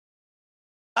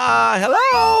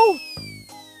Hello?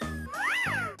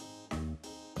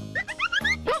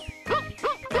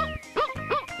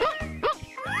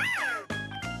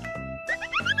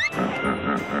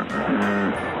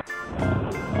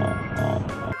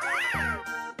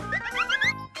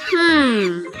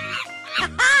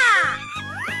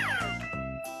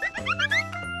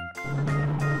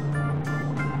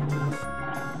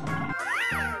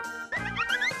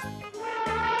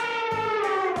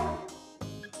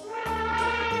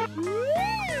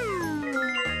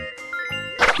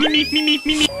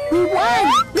 Me. We won!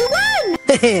 We won!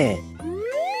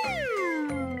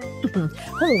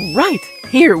 All right,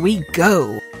 here we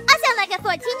go. I sound like a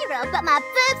 14-year-old, but my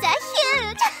boobs are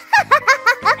huge!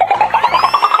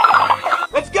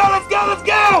 Let's go!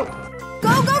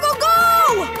 Go, go, go, go!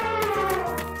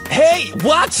 Hey,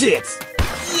 watch it!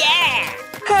 Yeah!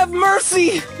 Have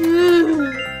mercy!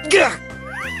 Gah!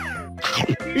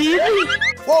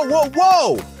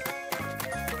 Whoa!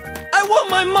 I want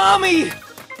my mommy!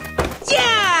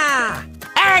 Yeah!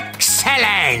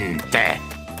 Excellent!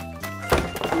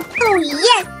 Oh,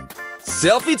 yes!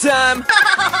 Selfie time!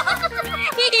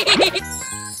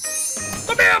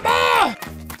 Come here, boy!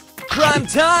 Prime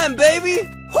time, baby!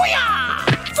 Hoo-yah!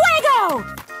 Fuego!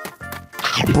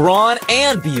 Brawn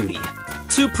and beauty.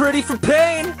 Too pretty for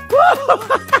pain.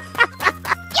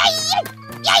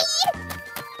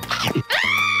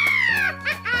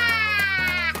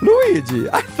 Luigi,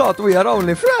 I thought we are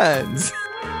only friends.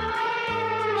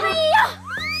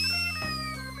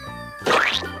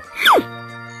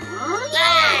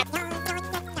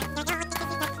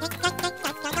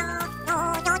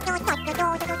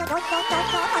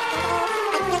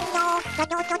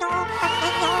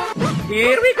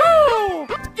 Here we go!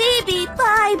 Baby,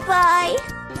 bye-bye.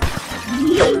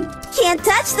 Can't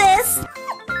touch this.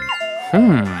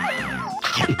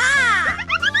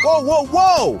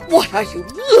 Whoa! What are you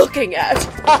looking at?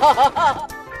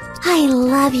 I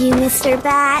love you, Mr.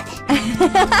 Bat.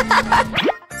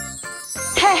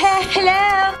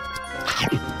 Hello!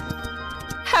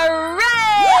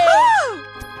 Hooray! Woohoo!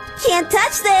 Can't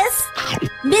touch this.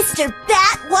 Mr.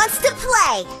 Bat wants to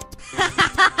play.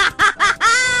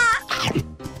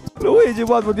 Luigi,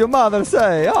 what would your mother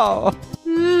say? Oh.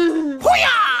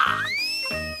 Hoo-yah!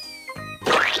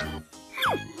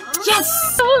 Yes!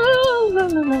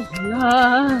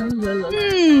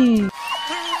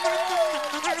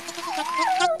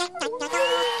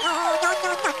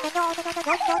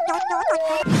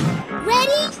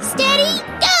 Ready, steady,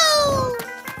 go!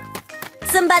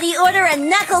 Somebody order a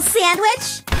knuckle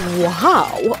sandwich?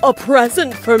 Wow, a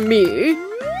present for me?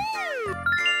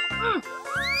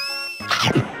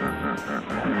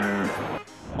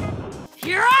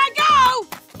 Here I go!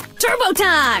 Turbo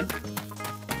time!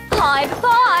 High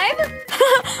five!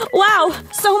 Wow,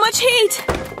 so much heat!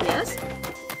 Yes?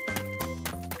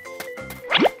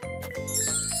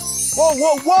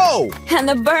 Whoa! And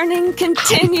the burning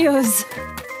continues.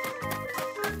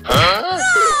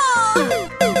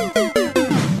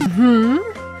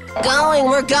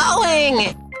 We're going!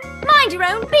 Mind your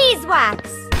own beeswax!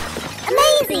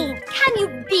 Amazing! Can you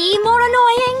be more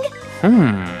annoying?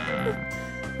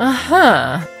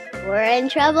 Uh-huh. We're in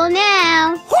trouble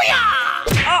now. Hoo-yah!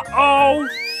 Uh-oh!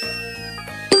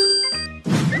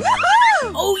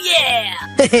 Oh, yeah!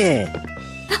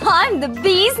 I'm the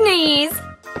bee's knees.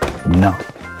 No.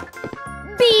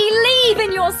 Believe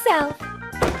in yourself.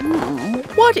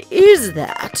 What is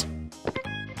that?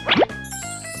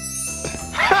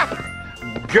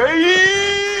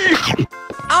 Gay!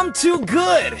 I'm too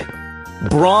good.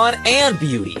 Brawn and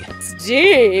beauty.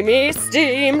 Steamy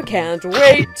steam, can't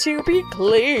wait to be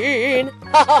clean.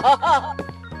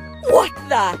 What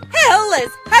the hell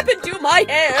has happened to my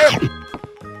hair?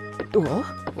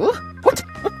 What?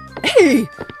 Hey!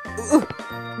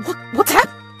 What's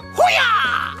happened?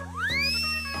 Hoo-yah!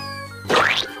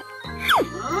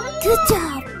 Good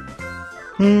job.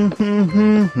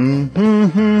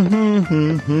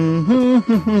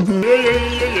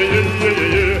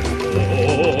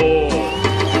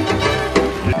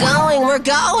 We're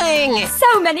going!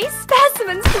 So many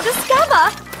specimens to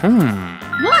discover.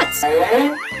 What?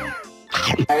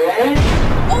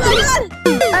 Oh my god!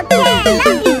 Okay,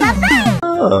 love you, bye-bye.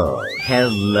 Oh,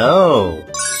 hello.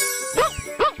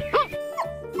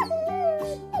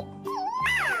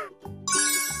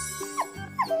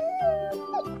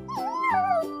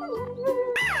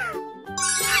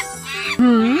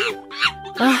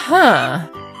 Uh-huh.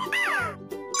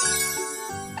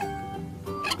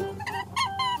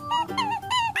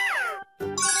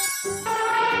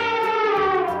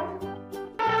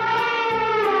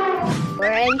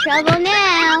 We're in trouble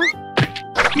now.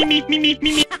 Me.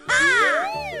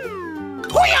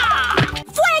 Hoo-yah!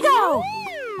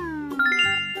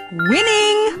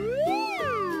 Winning!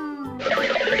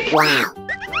 Wow.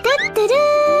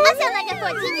 I sound like a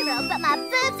 14-year-old, but my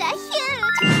boobs are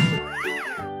huge.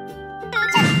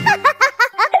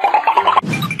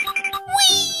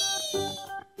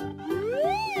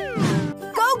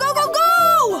 Go, go, go, go!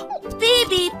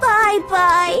 Baby,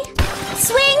 bye-bye.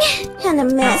 Swing and a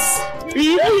miss.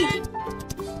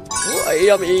 Oh,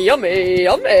 yummy, yummy,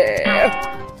 yummy.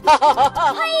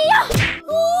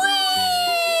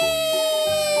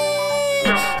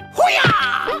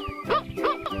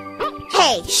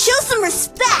 Hey, show some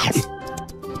respect.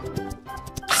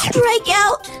 Strike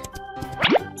out.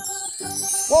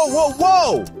 Whoa, whoa,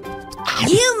 whoa!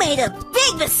 You made a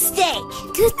big mistake.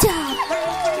 Good job.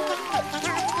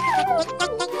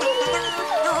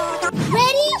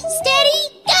 Ready, steady,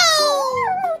 go!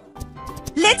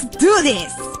 Let's do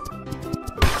this!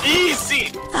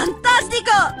 Easy.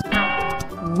 Fantastico!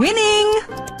 Winning!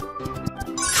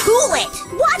 Cool it.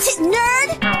 Watch it, nerd.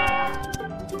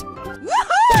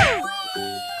 Woohoo!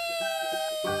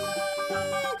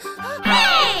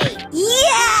 Hey!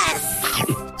 Yes!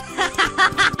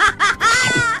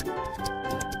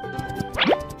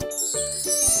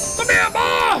 Come here,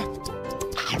 boy.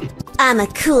 I'm a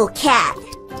cool cat.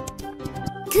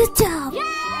 Good job.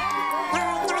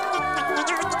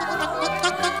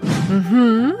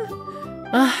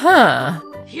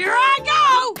 Here I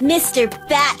go. Mr.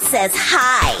 Bat says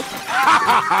hi.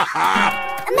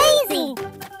 Amazing.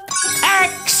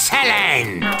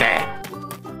 Excellent.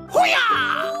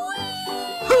 Hoo-yah!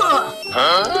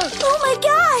 Oh my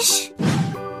gosh.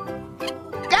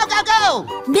 Go, go, go!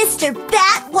 Mr.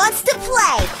 Bat wants to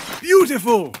play.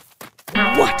 Beautiful!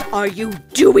 What are you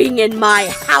doing in my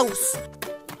house?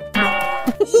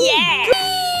 Yeah.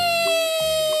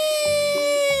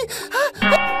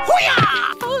 Hoo-yah!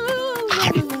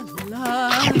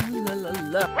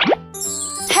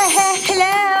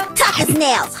 Hello. Tough as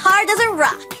nails, hard as a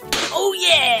rock. Oh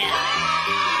yeah.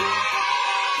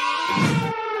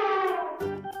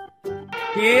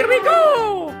 Here we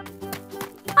go!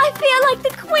 I feel like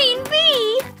the queen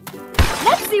bee.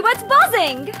 Let's see what's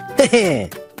buzzing.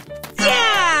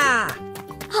 Yeah!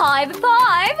 Hive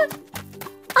five.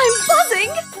 I'm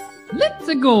buzzing. Let's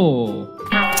go!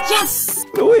 Yes!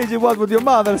 Luigi, what would your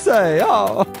mother say?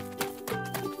 Oh.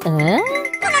 No.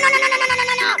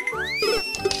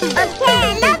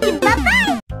 Okay, love you.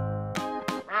 Bye-bye.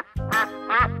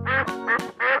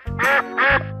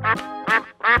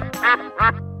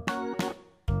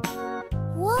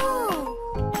 Whoa.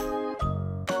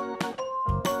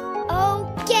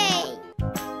 Okay.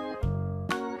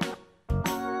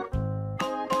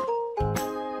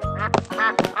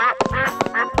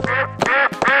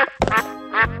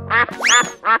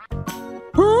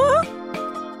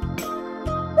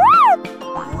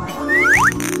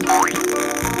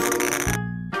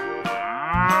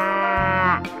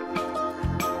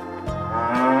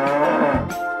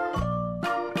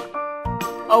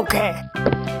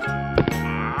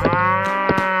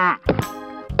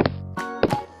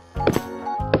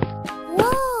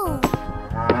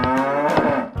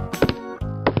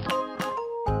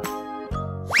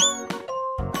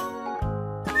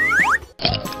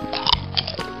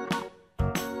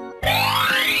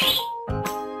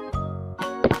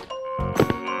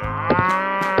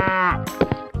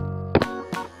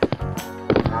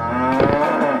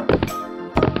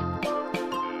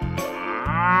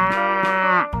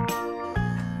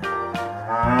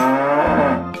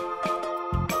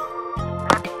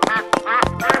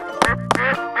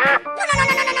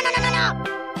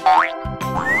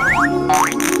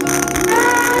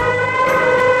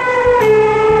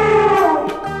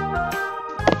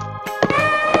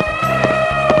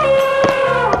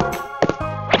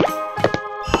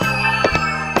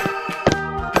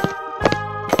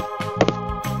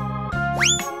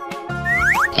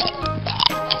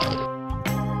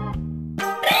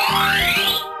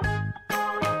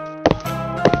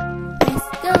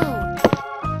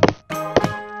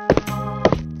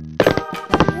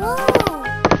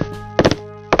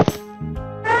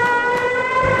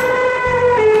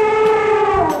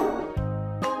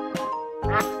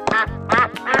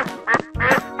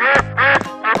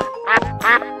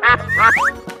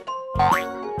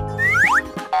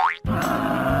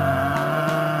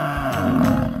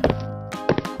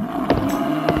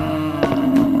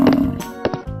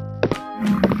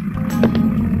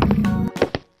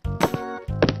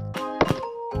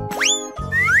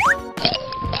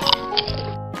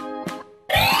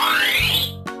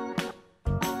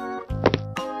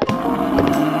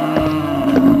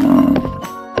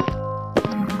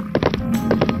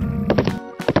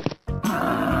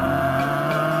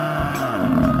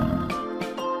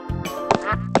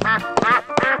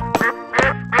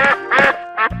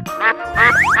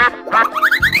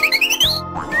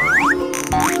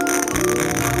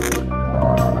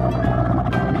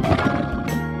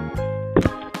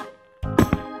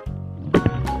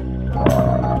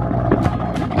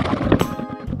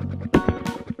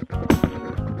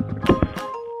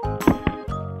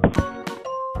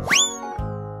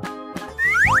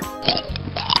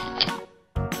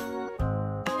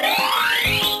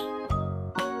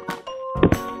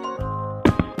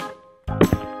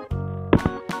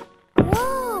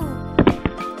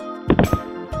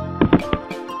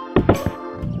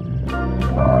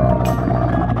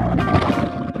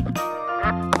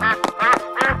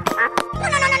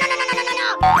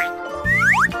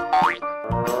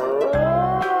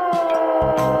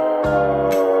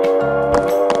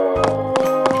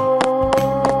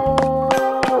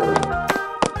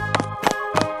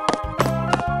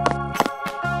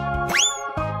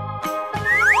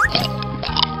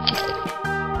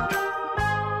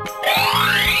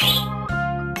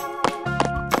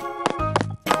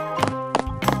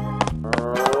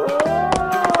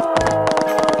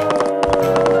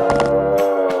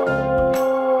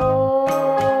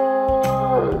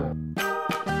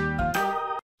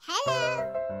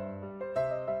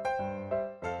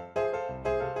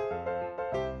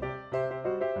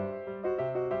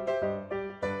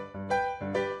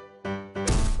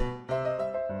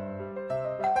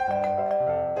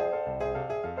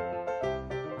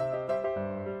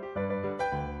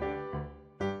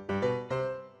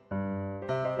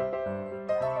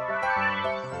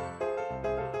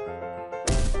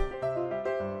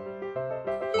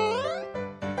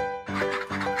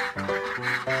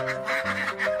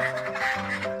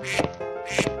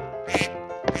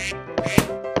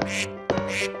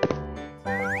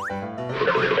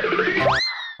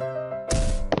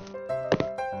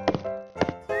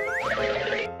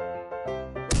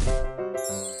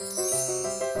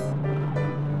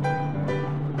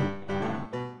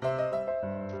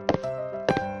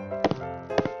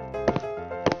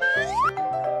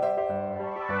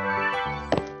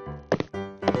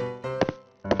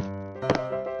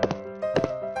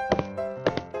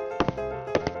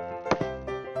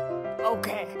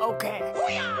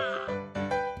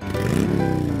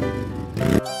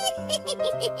 Okay,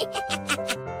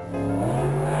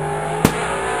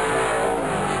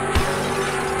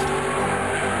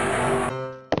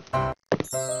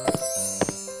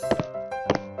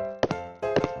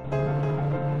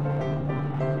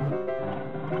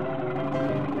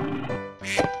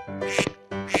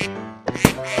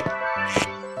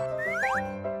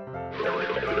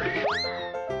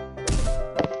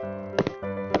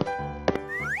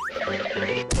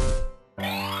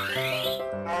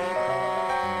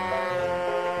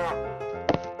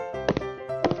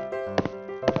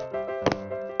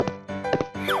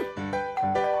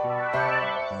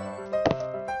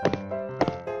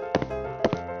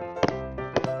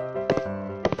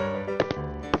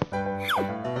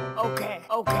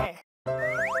 okay.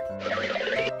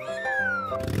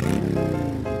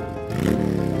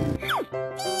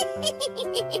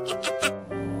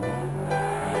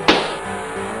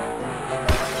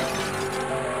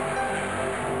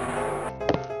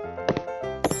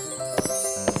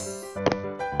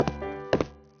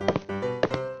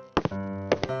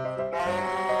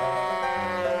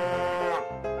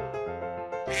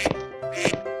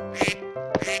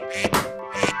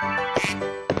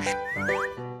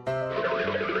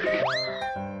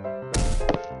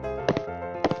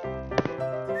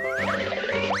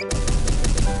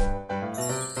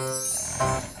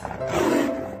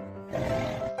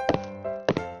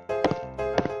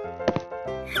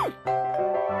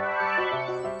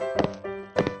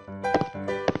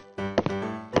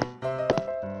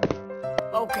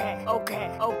 Okay, okay,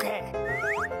 okay.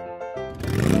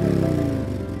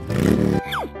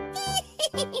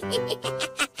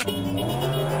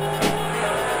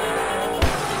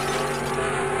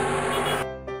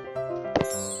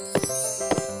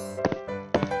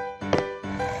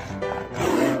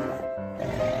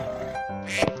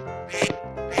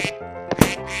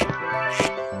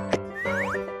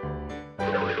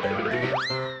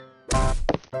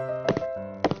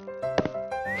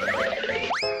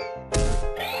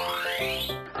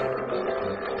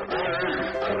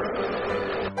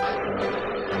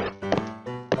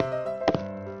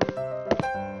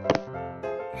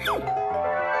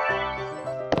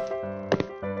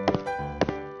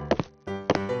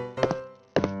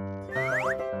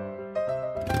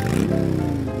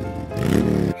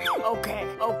 Okay,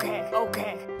 okay,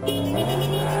 okay.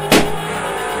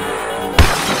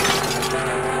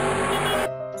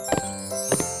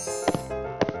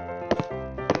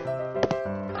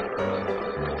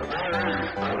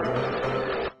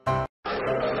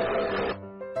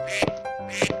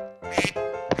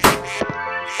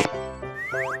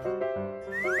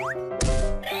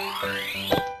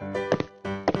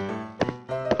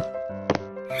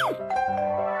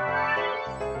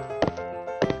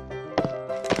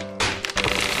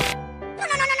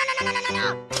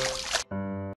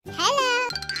 Hello.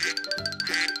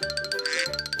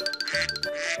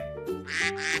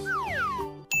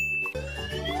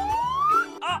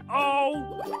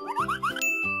 Uh-oh!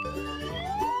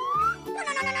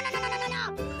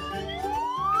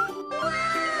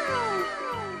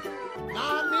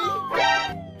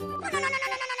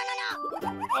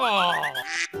 Oh!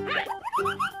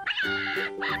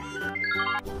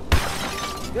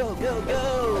 Go, go,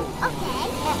 go! Okay.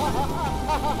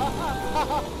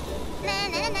 Na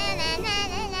na na na na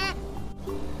na na.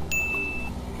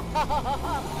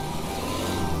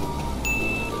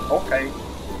 Okay.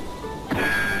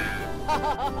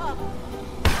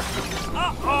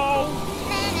 Uh-oh!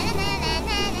 Na na na na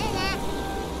na na na.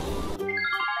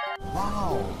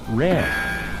 Wow! Red.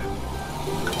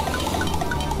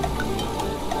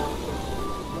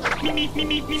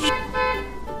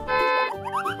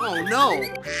 Oh no!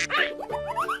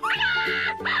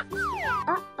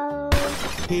 Uh-oh.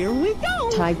 Here we go!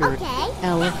 Tiger, Okay.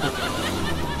 elephant,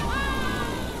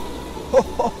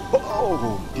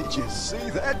 Oh, did you see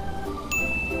that?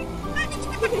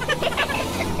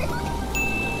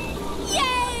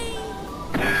 Yay!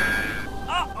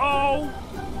 Uh-oh!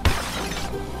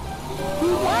 We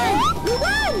won! We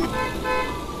won!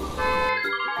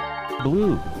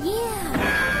 Blue. Yeah.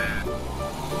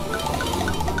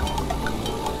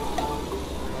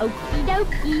 Okie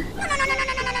dokie.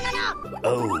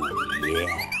 Oh, yeah.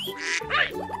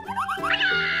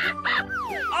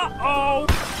 Uh-oh!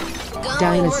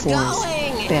 dinosaurs,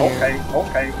 bear,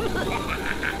 Okay.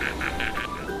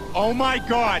 Oh my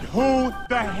god, who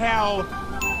the hell?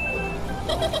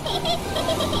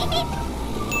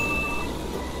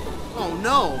 Oh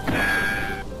no!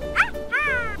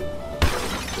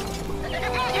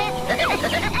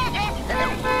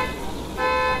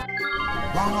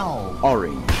 Wow!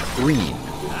 Orange, green.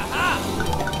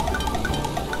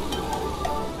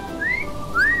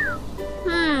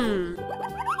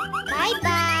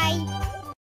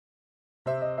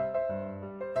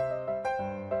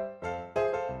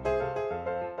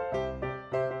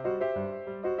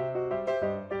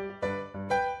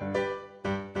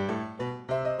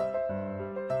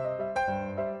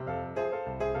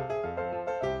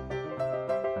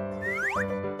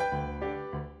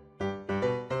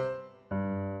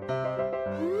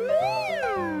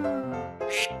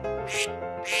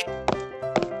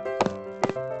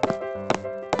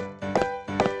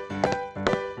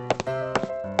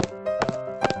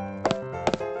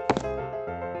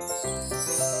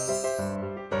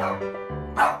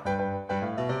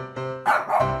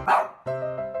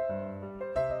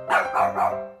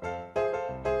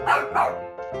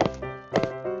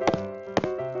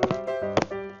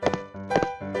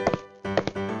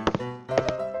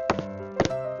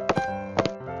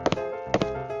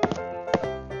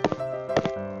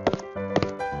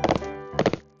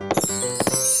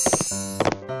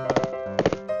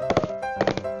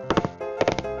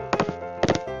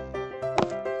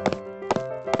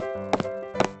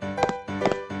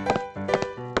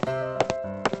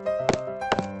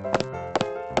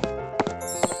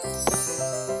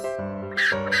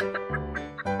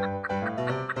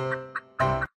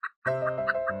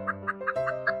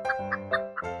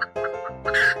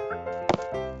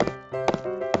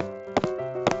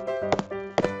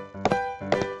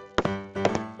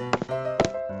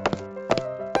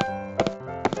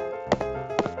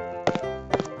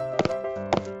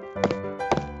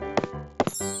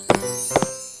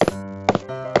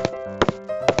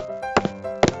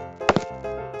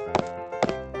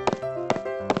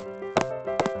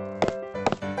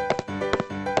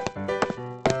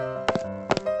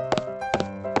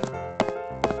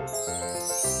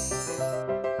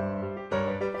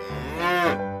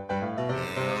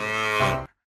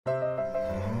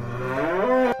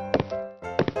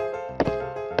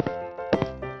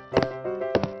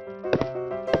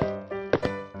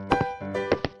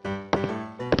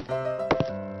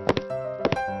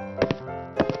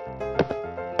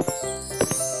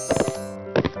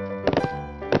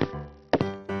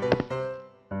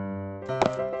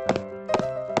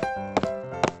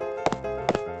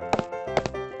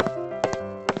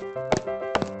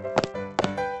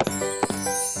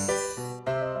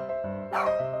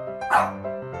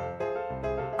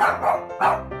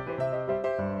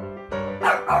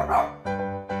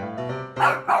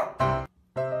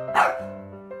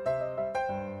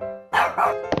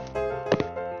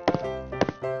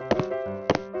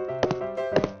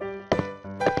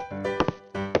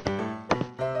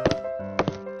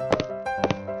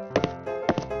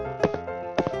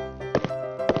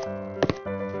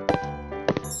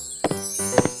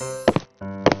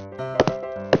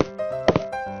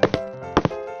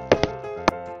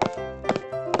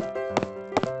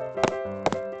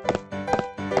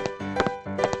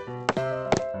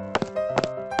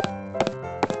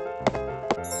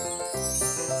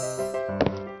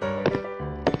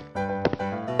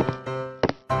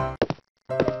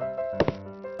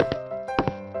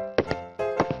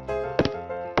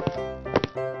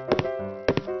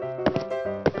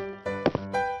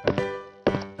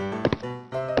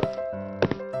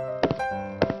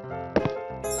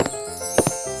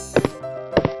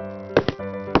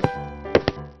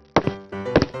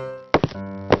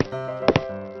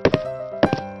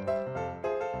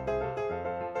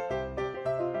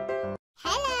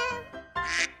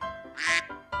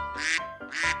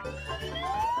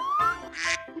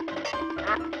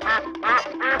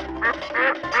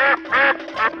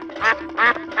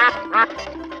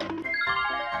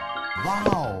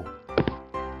 Wow!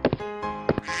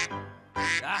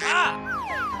 Aha!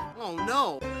 Oh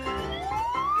no!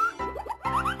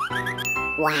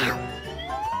 Wow.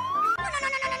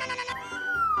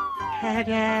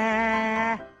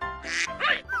 Ta-da!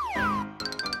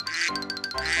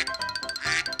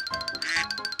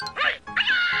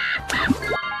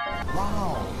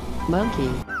 Wow!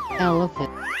 Monkey, elephant.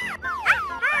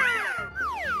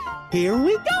 Here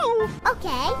we go!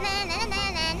 Okay.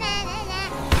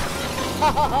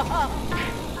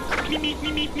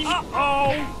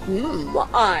 Uh-oh!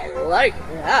 I like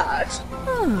that.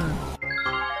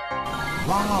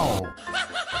 Wow!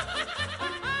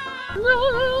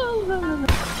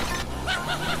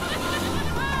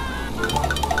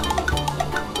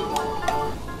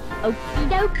 Okie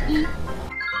dokie.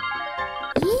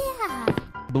 Yeah.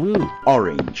 Blue,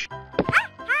 orange.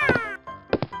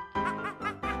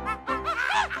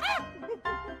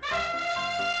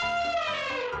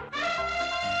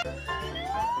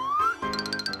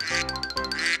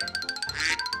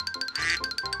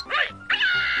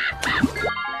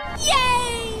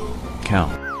 Yay! Cow.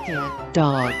 Cat,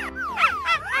 dog.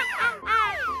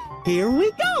 Here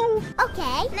we go!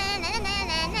 Okay.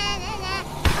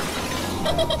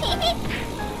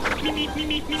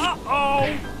 Uh-oh!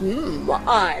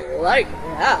 I like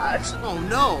that. Oh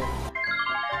no!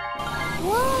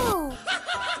 Whoa.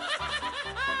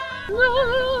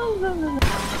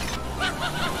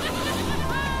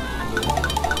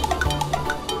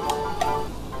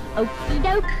 Okie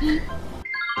dokie.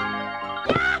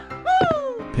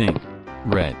 Pink.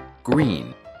 Red.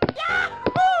 Green.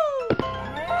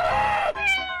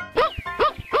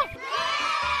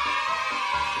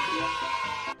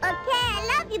 Okay, I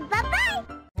love you. Bye-bye.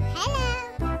 Hello.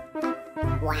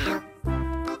 Wow.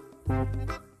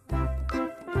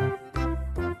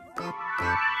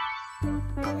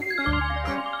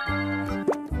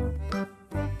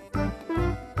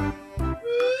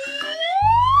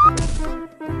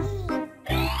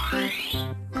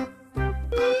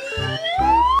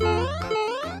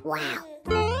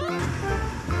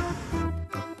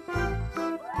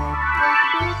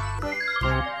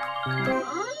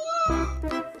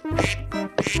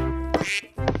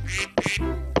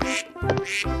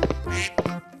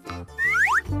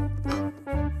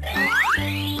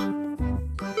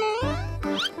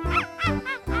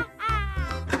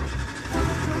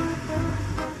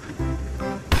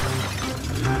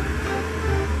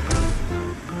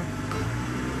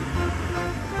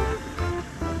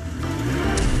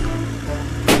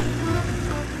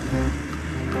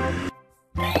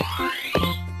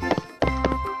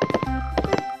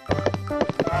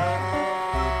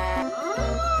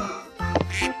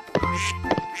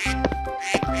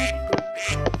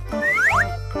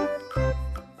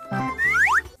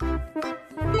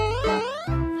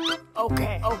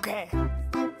 Okay.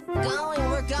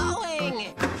 We're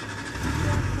going.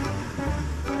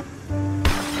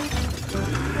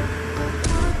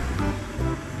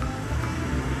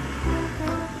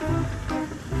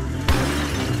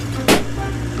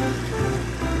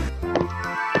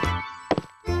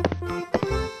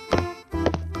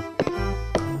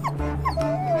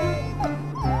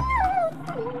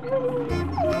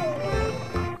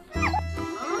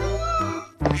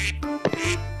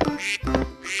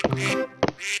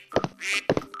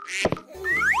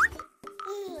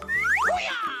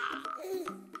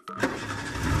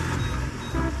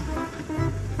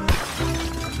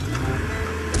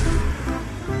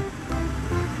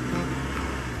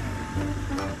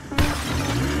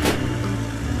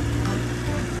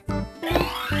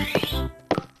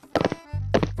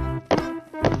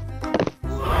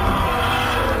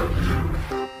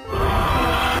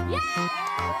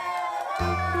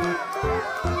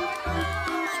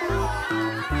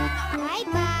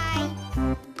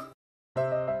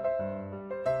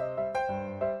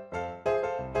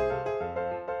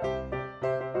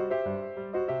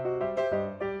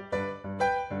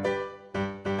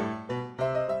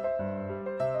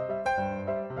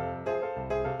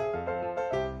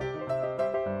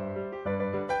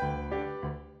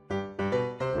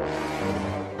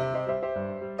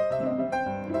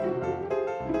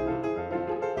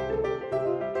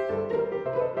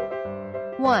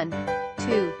 One,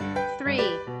 2, 3,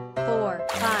 4,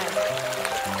 5.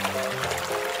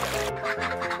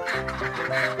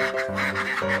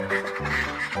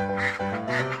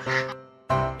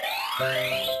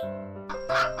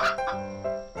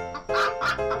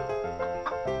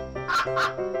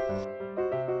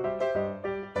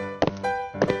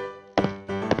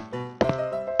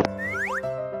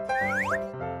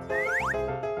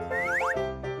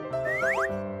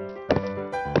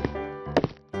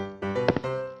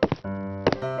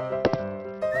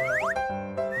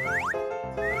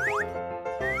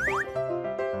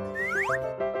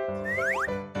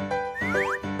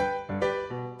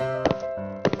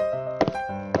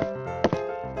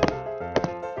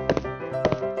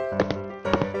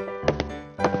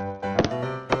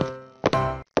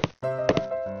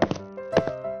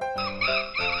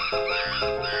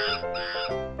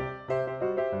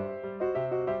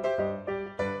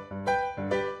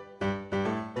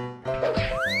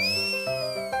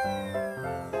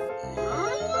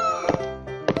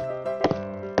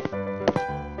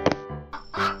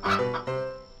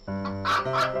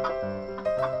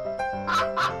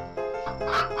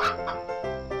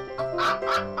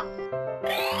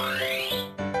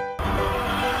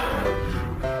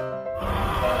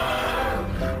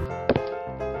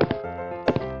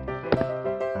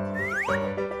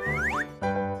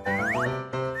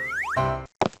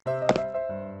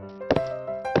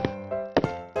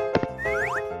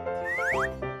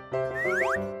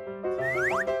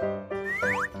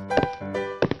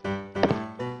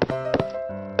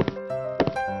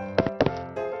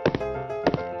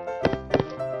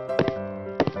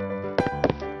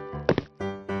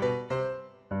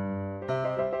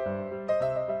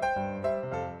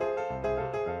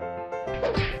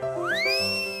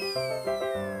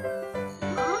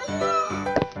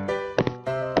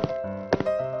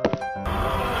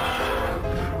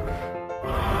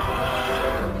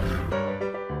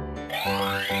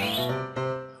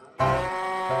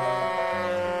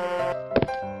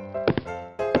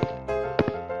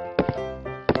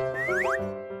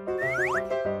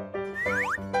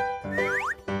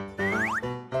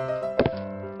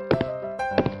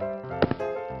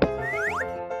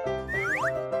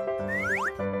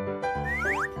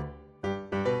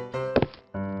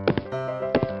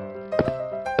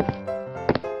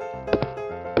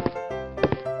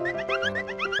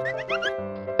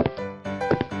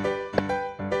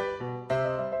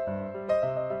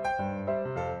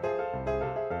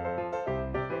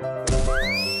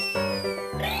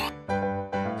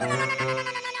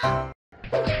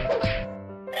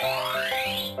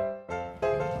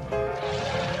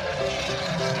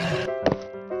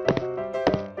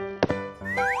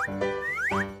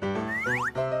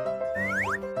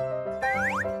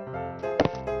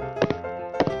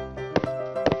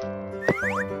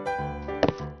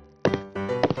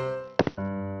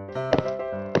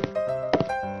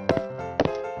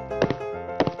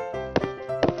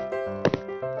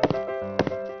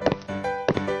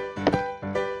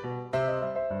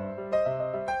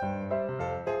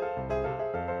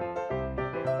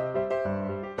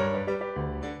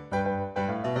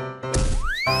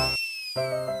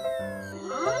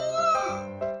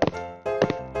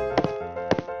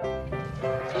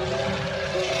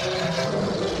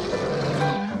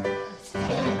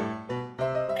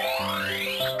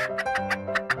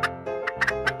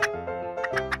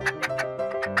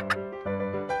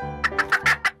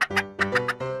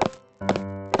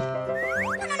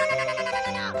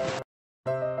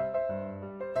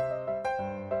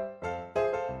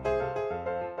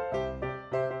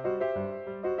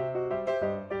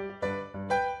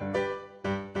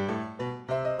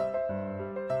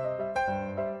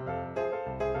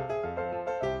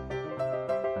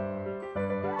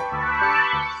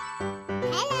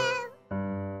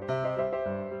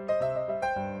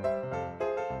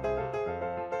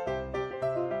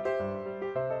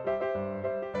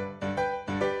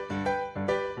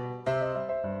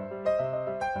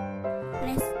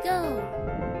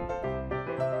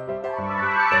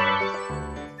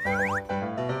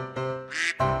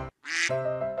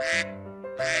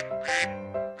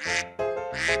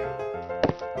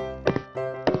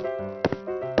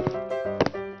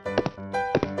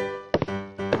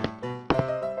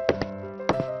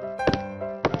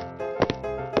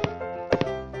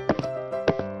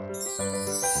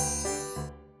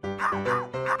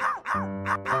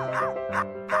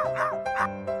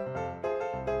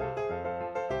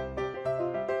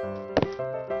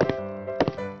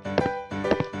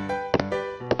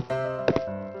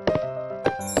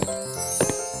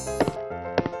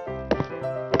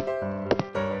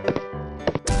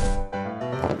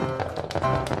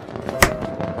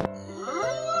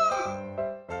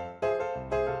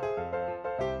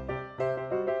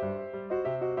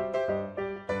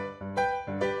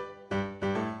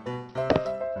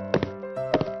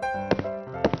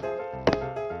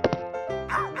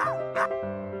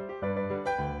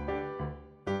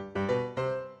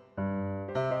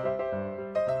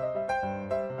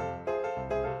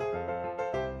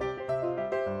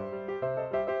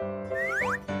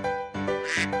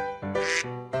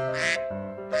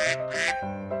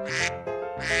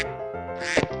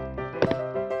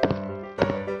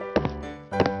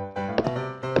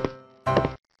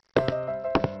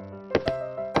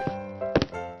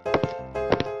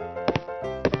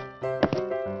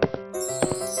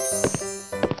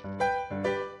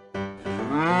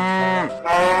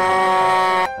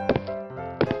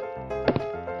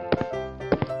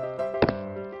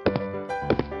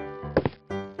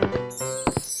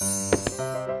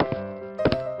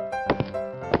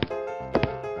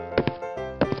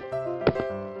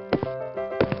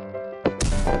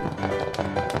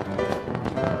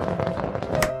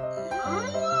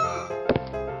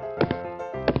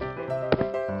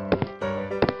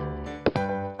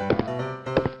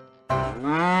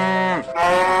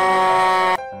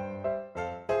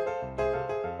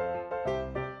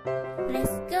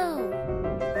 Let's go.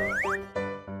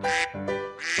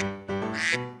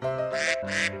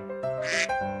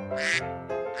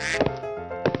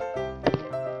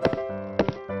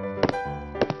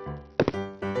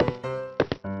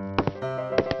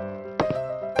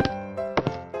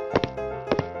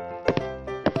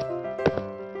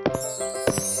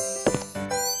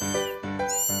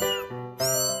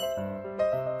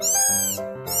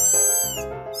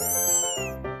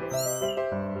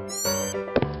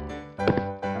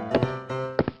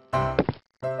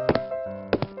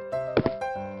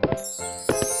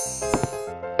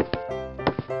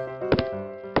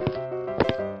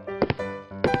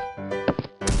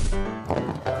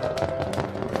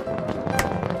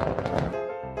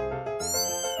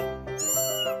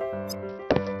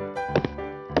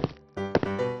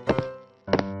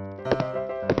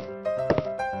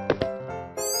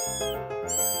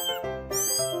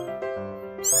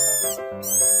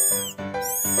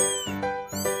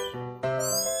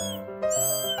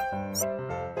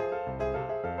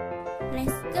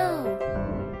 Let's go.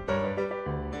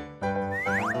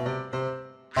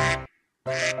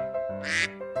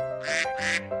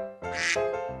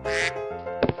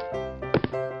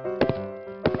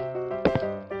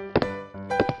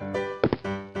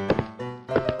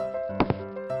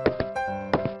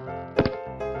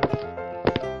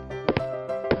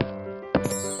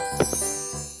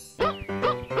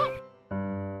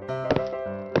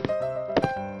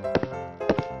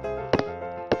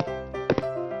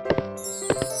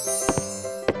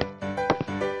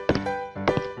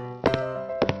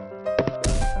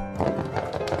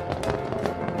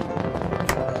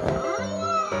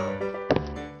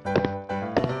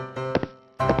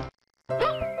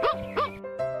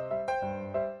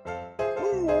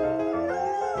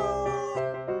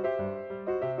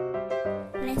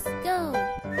 Let's go.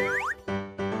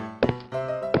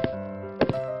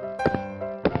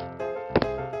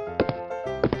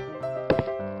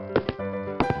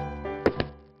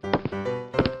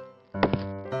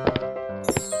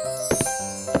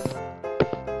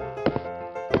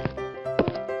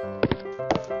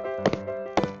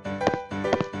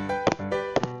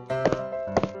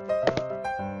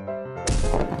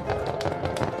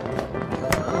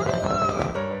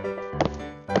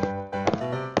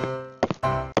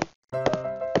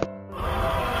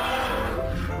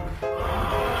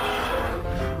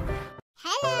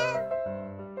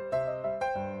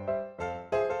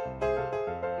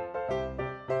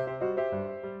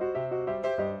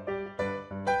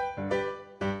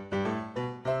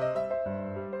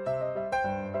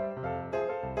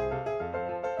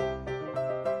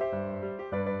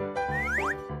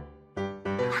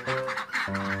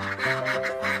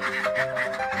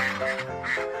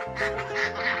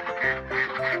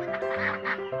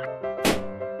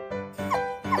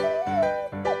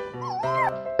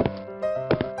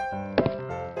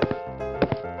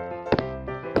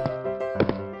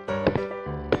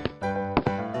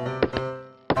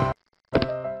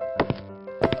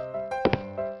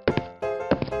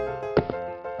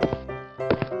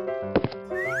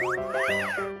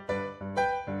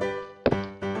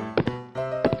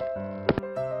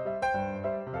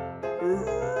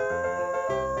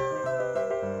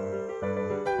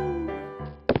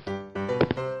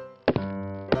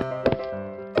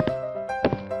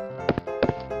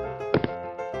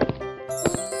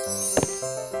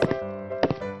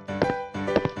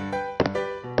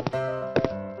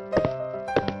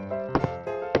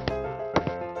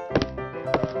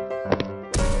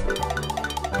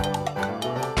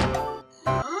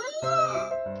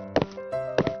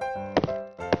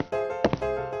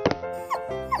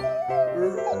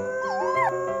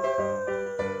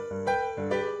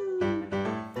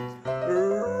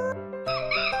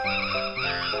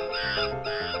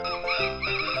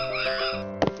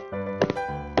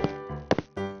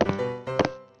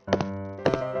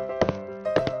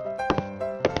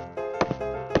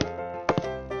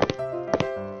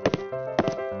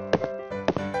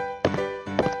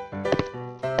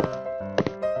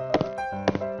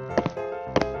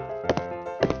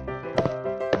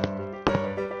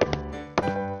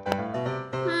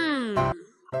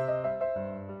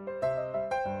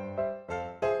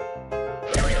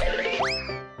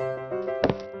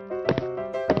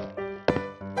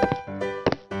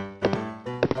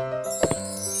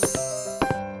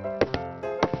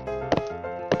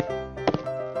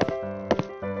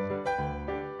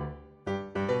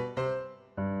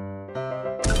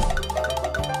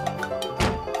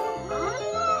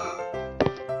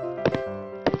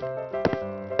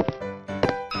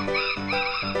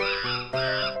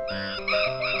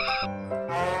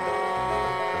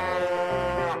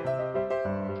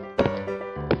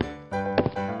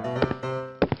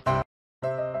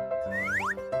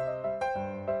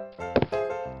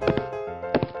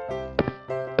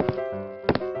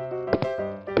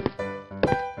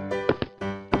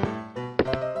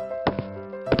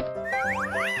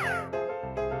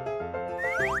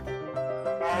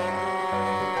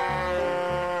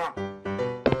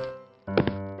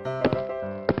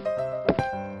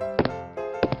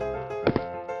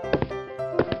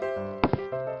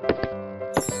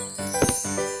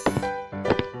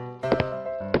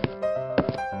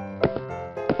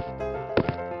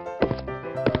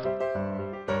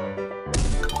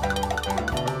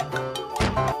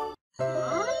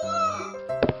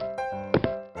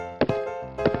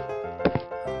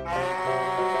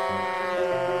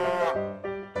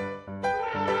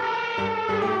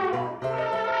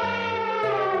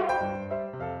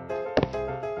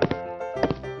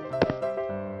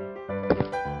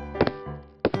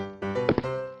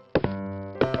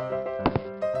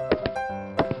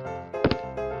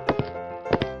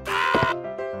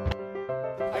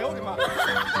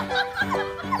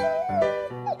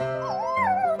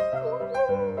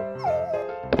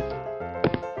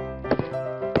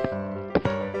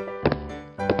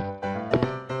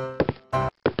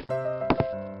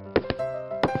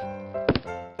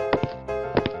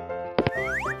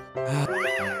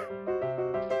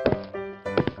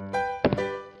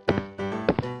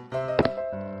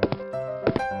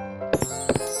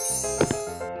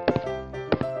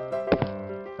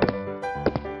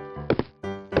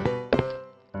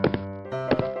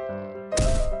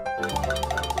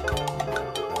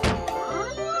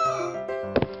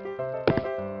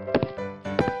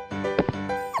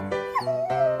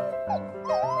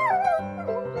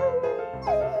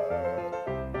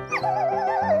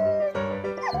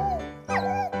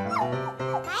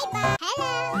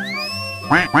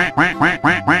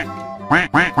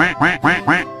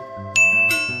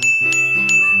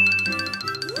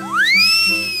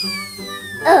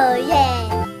 Oh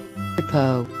yeah!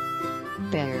 Hippo.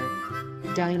 Bear.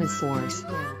 Dinosaurs.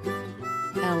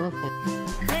 Elephant.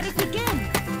 Let it begin!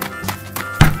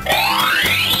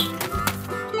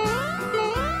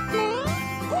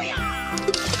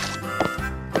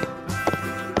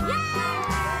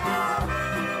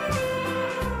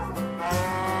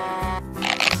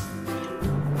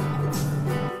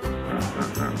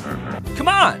 Come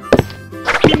on!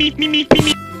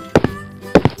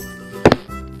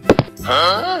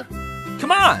 Huh?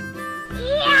 Come on!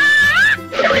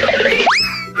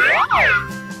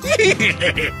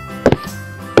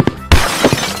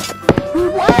 We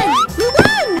won! We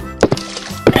won!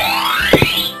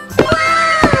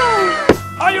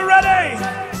 Are you ready?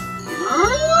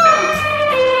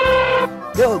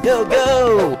 Go, go,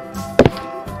 go!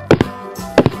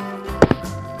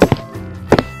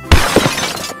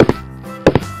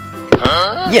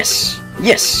 Huh? Yes,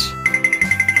 yes.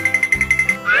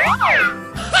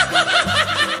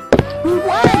 We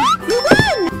won! We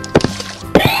won!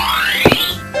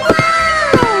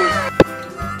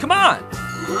 Come on!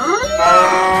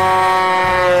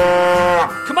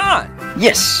 Come on!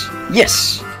 Yes,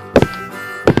 yes.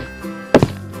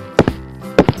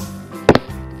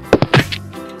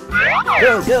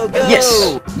 Go, go, go!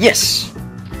 Yes, yes.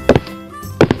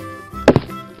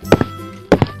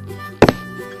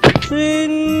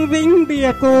 Xin vĩnh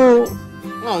biệt cô.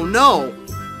 Oh no!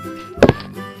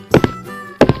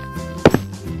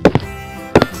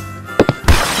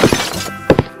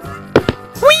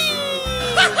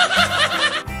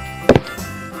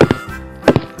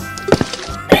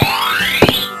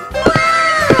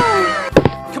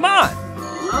 Come on!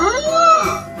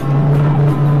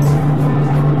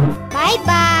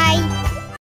 Bye-bye!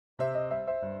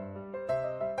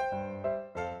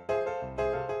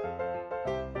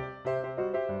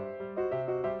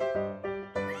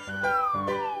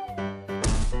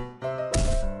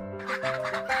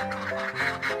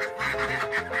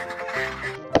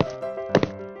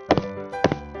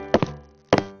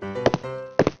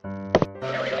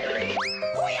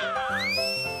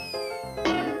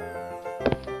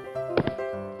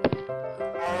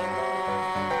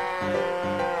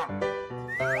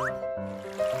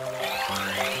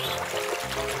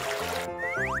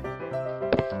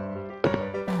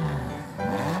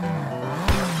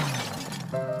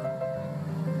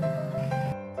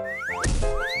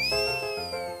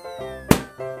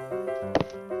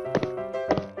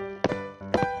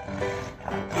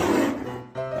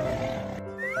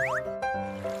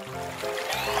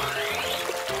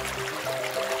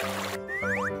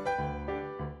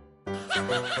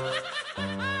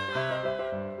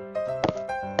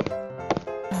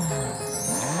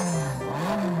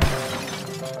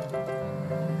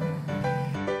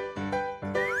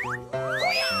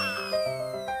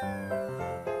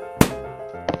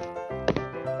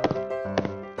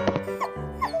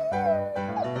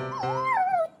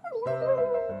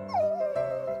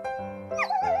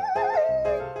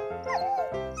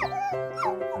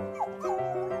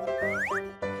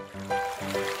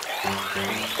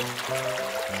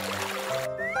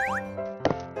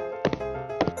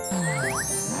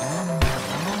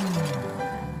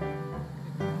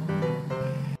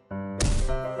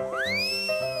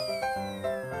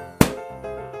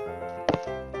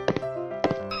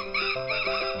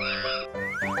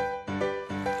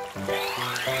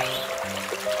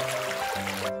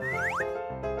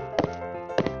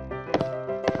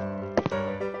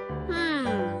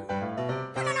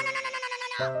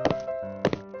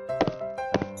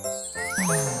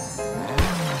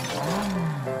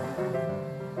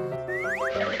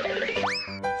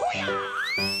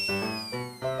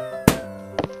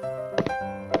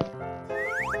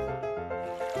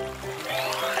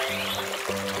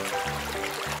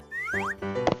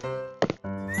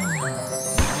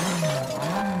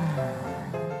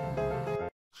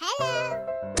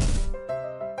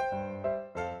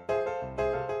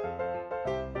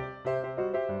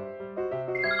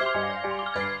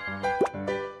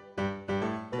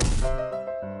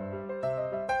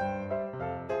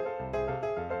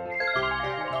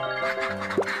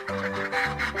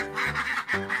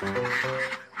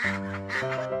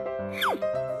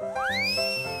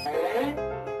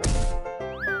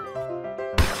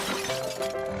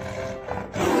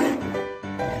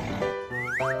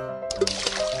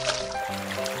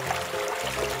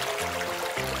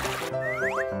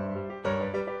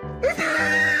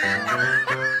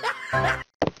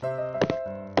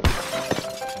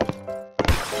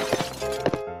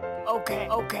 Okay,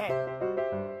 okay.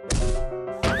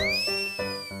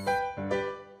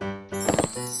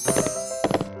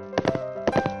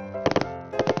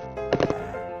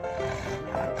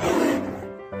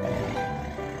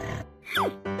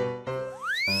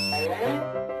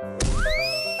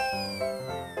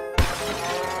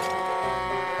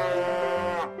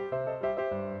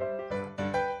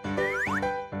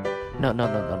 No, no,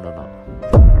 no, no, no, no.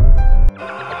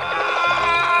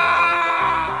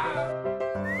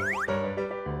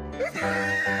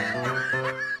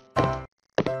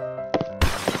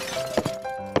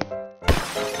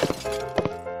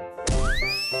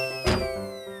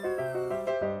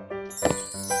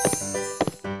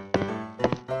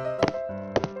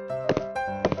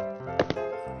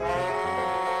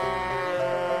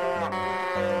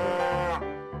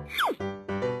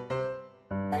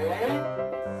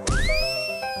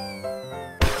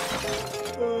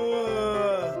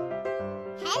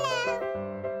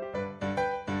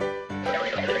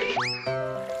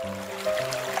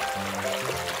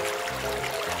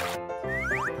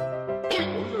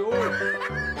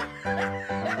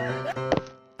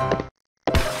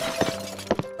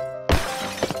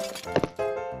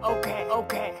 Okay,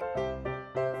 okay.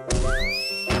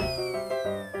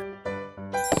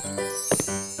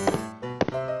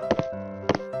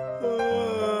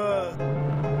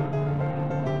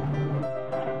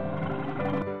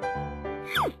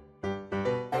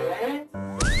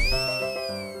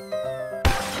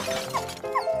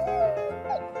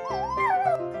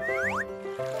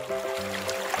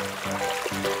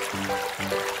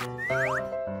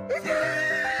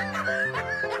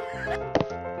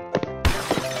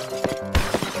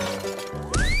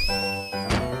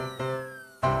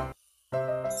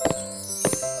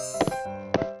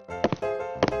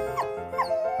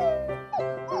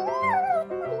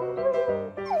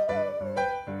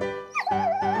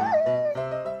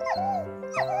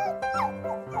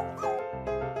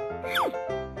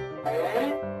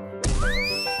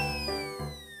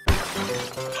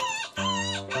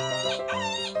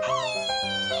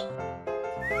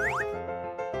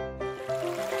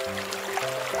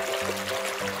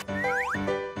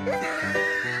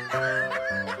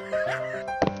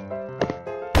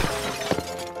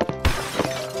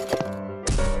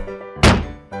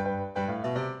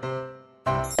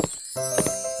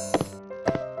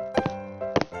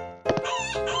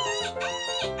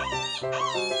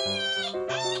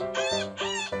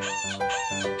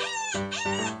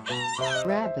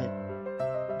 Rabbit,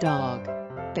 dog,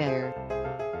 bear,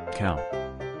 Cow.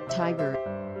 tiger.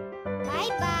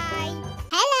 Bye-bye.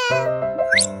 Hello.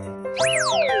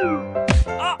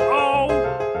 Uh-oh!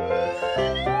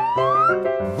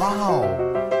 Wow!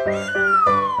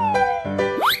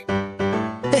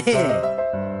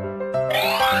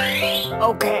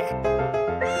 Okay.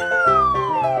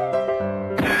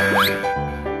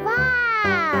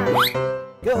 Wow.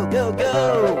 Go, go,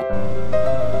 go!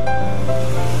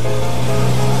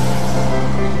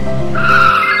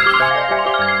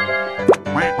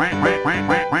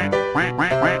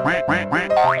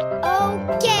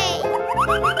 Okay.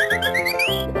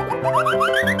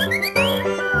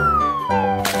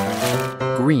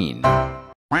 Green. Oh,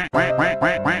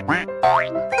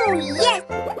 yes.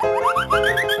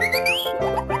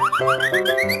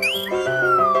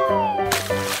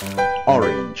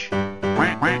 Orange.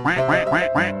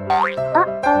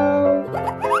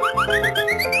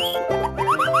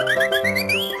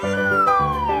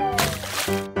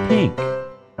 Pink.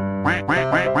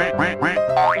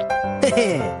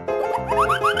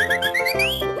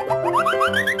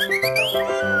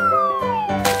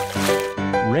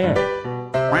 Red.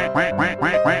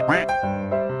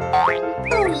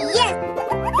 Oh, yes.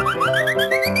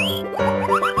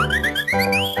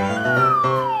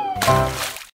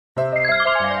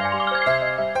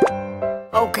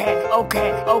 Okay,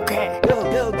 okay, okay. Go,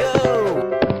 go, go!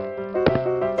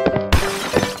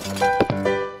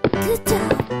 Good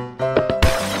job.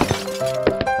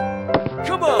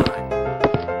 Come on.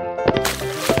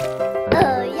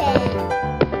 Oh, yeah.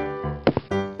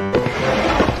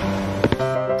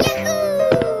 Yahoo!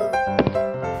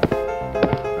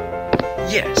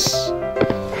 Yes!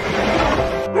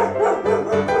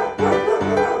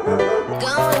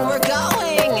 Going, we're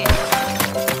going!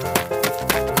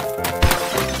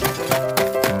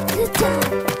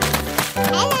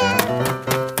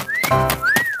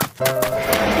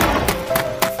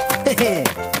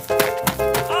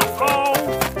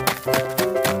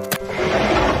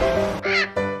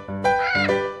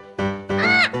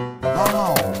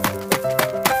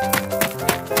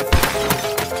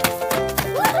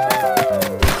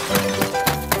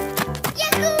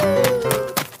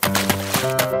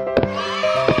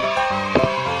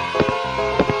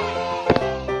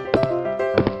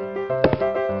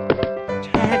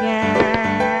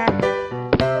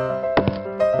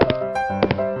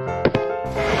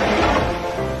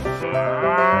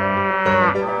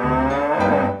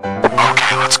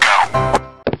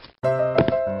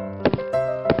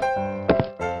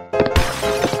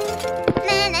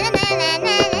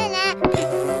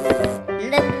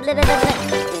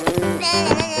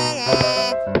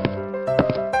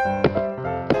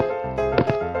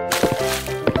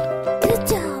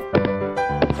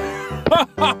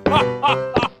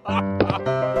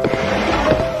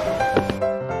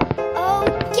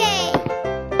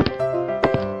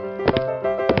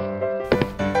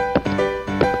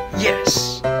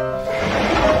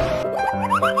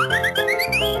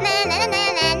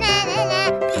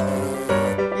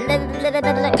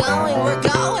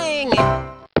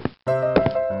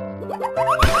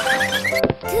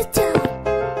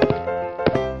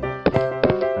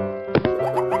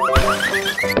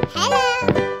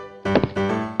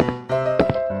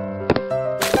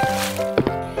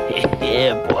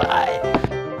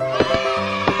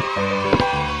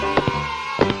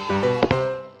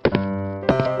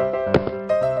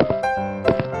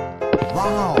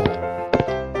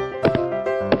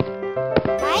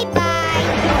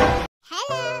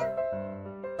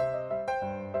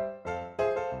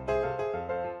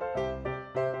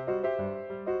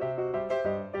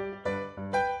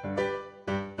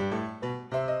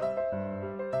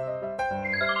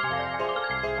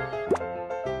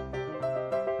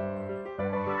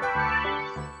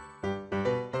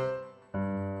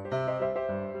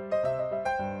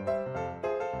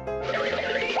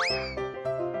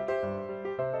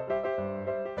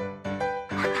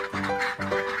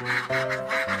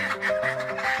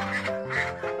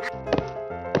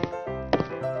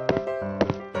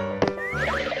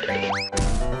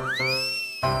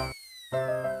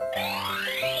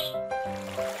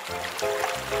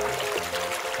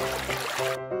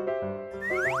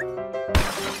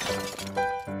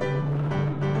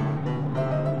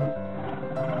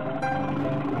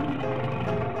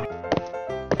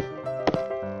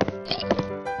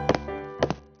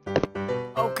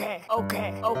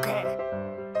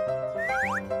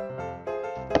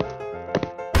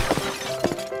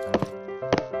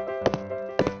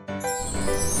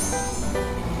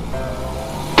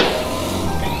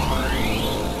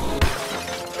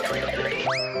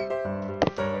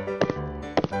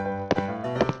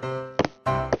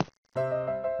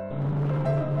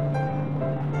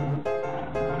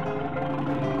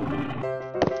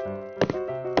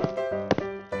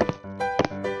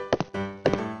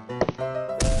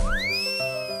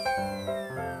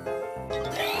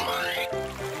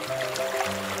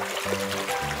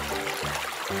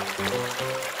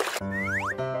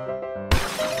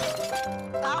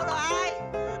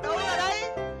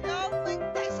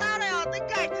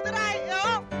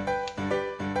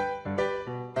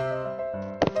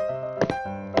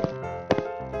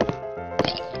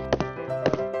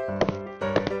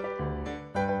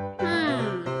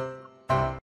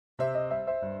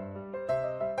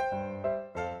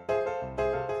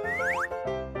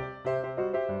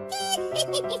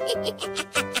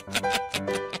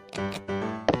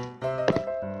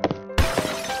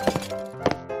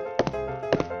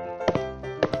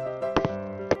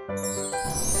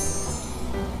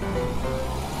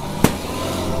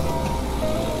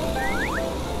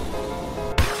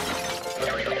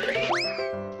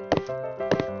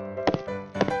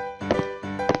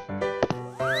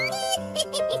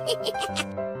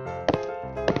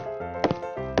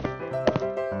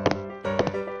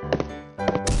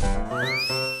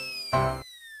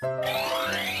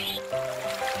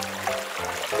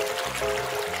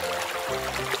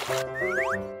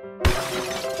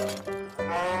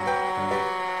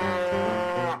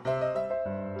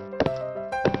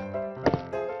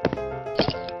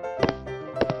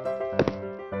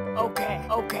 Okay,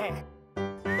 okay.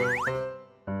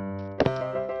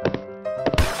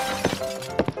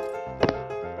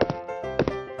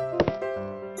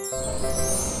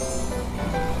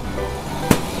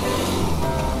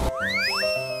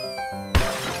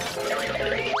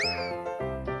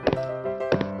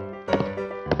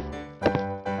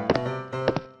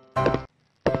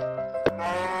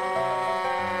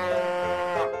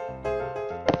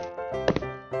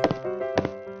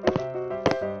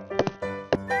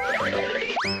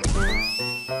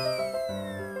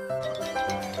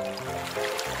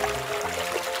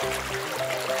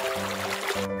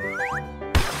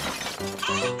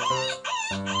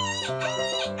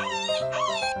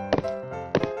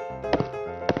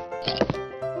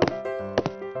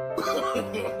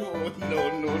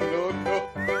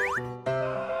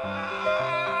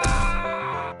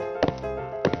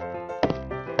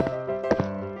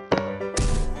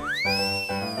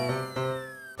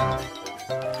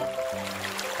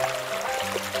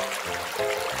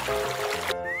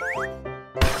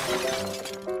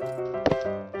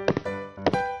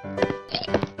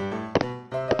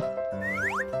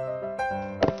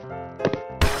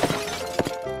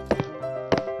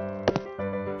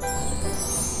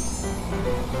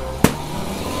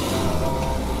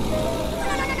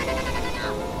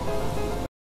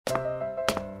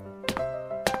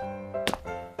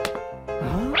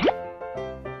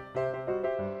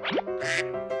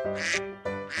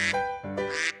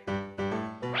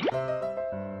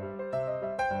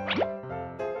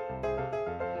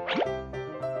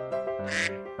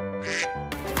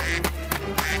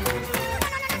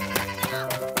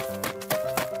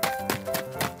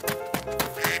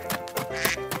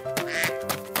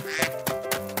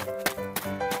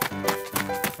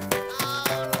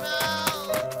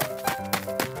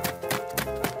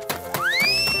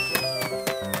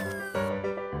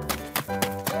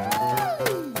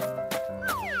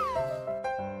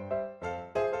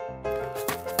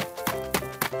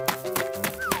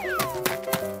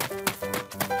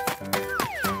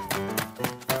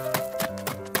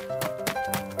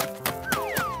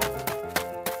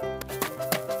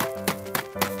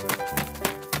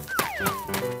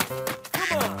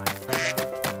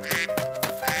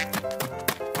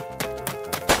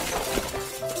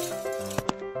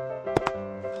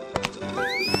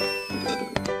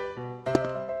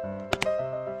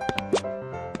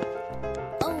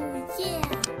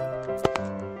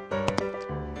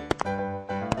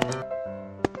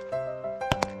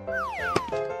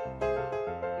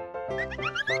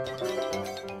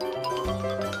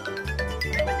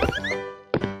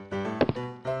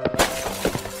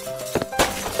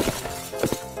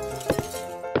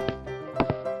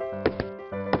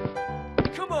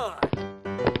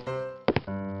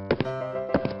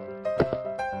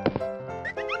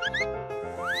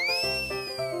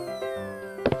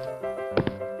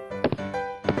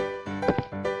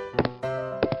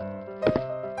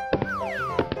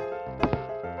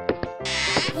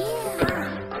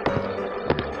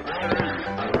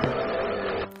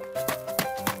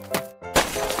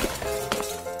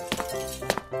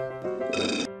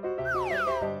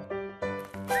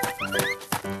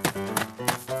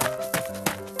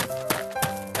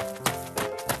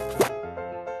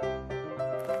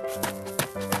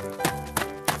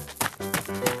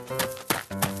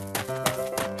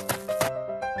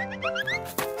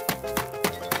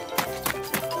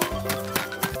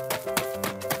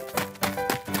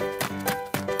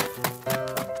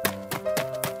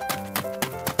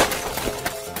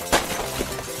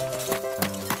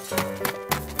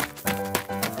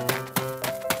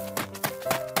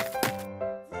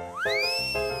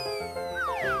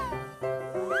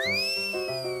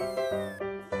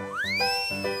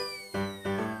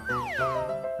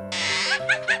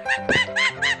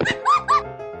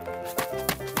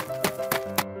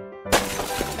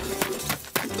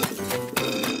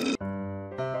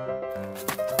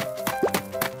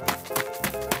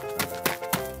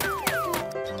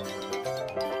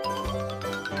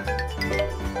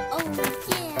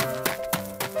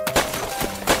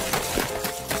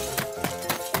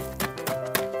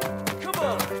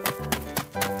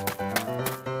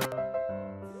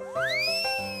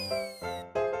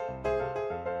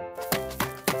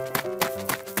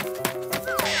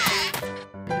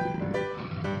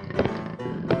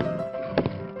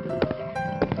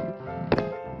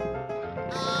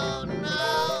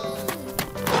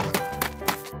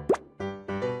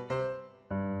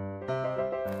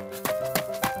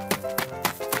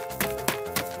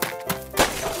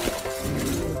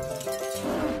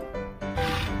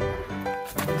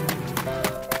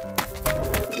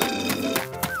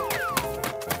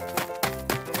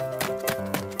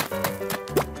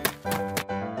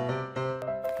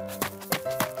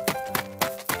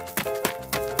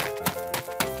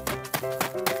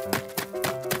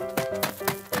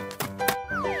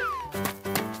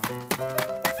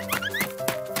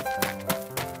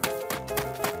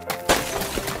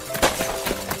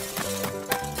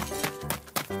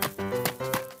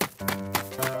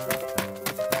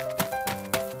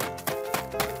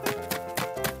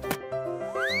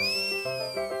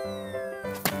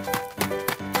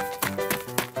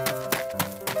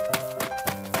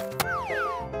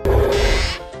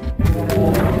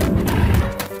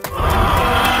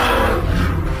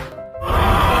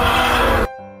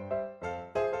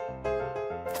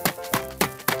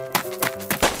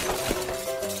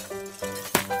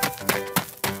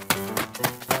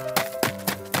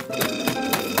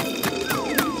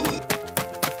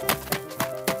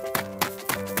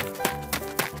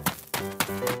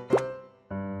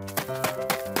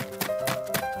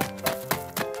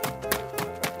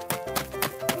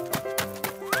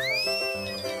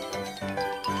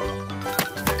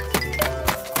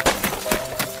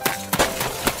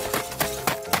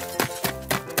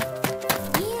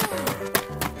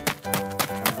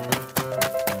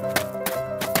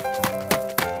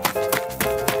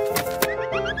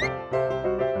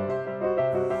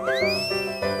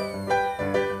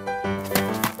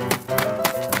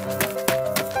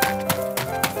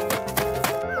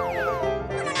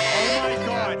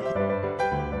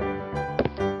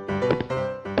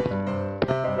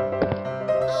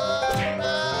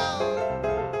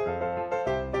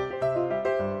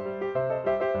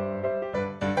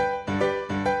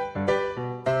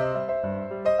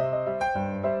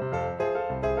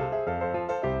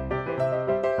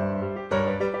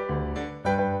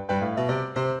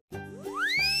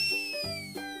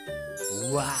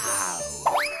 Wow.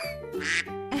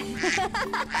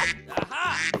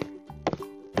 Aha!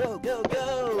 Go, go, go!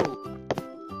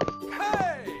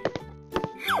 Hey!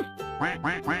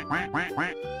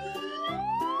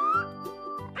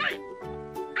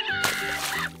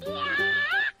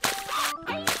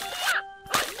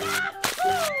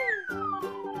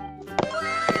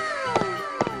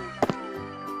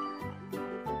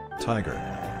 Tiger.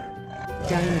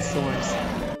 Dinosaurs.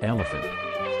 Elephant.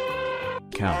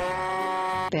 Cow.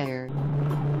 Bear.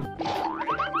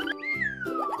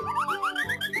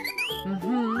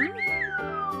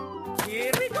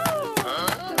 Here we go.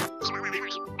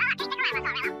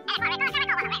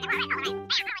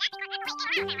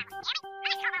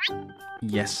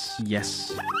 Yes,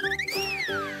 yes.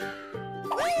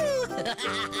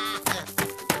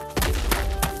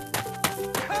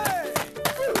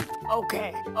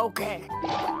 Okay, okay.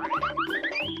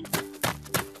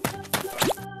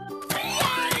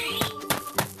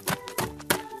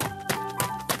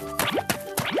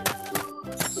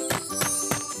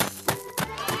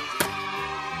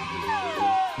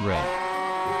 Red.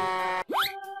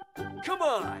 Come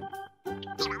on!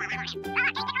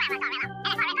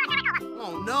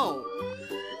 Oh no.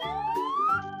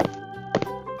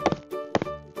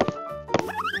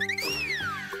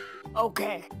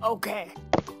 Okay, okay.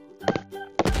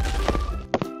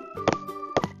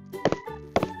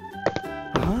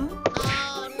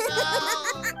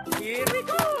 Here we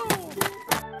go.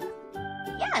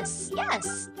 Yes,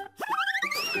 yes.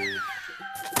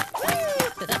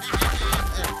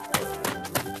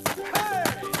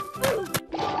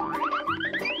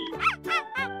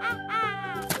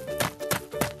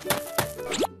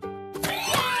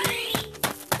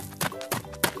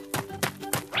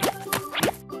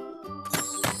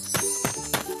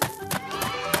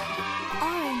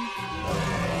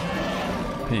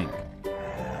 Pink.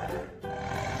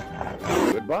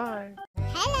 Goodbye.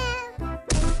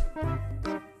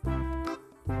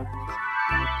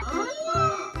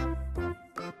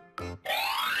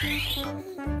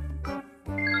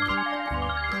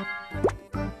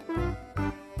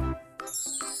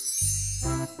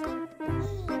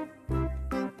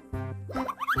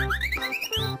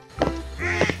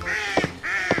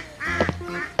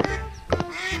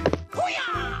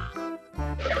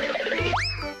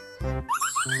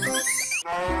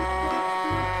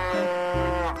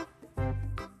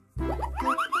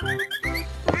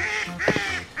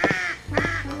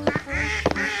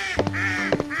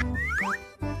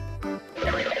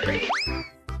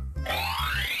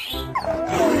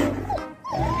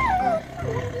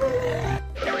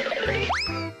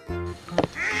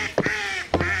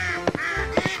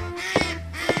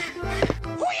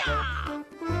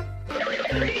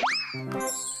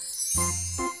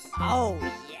 Oh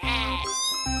yeah.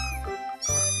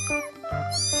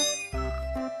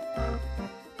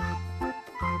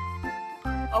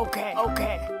 Okay,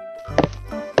 okay.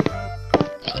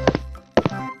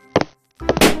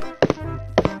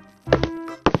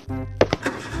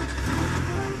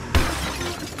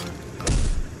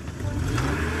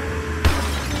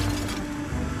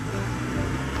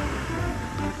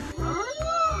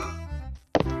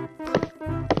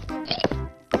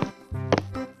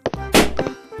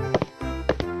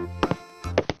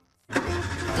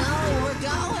 Going, we're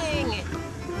going!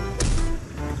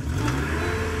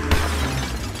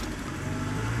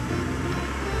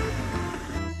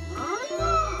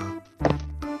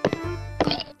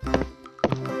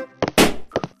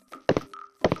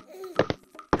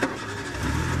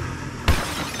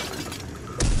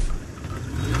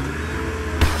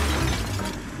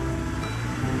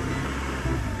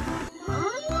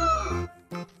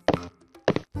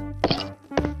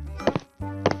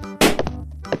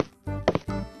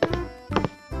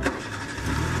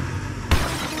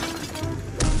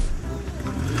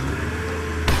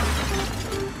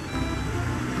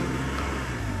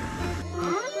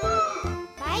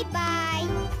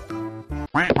 Bye-bye.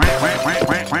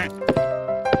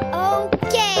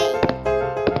 Okay.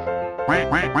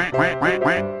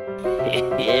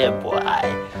 Yeah, boy.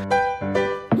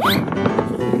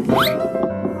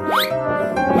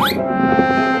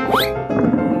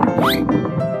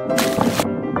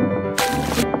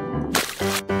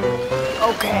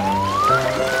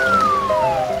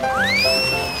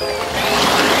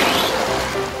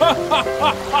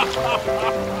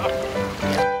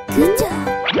 Good job.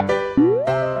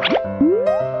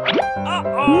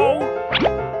 Uh-oh!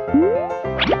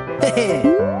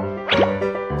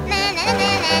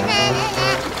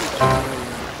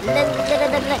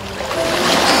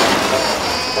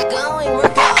 Going,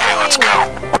 we're going!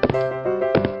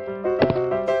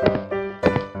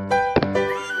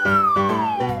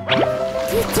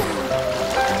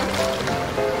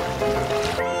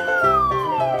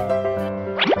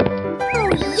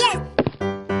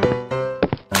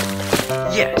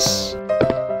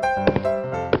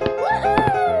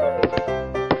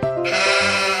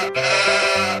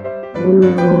 Come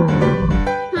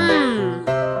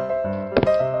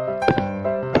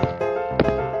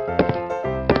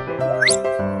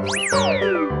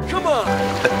on!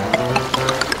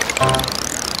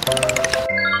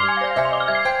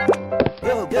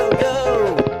 Go, go, go!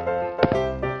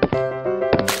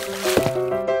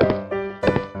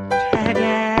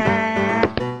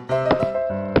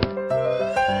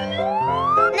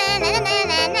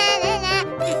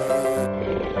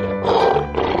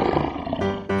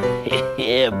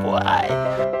 Yeah, boy.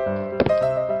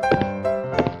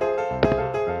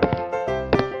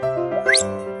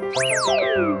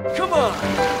 Come on!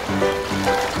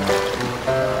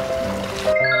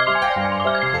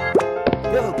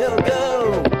 Go, go, go!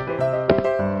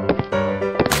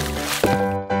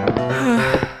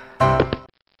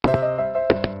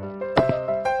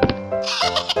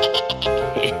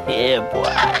 Yeah,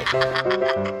 boy.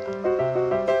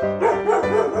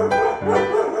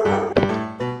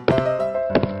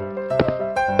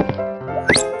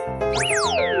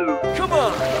 Come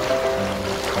on!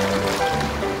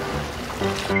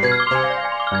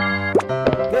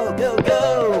 Go, go, go!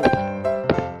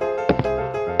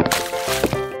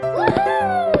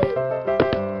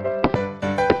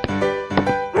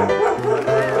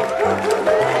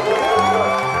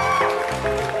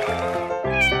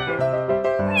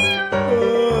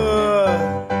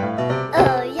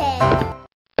 Oh yeah.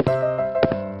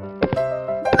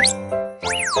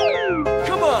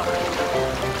 Come on!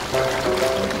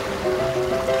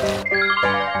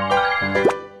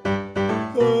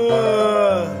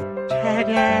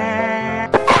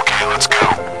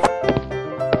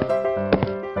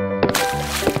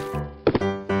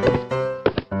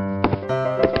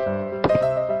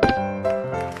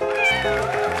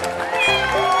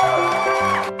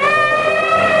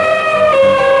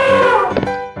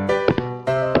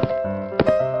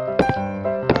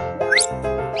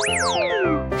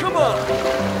 Come on!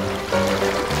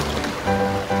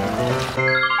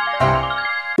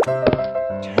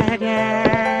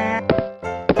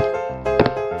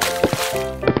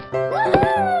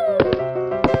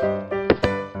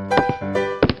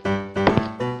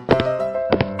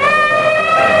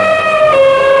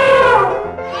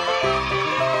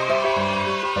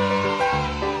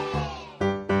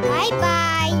 Bye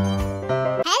bye.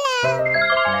 Hello.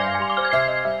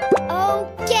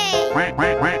 Okay.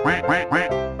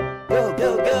 Go, go,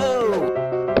 go!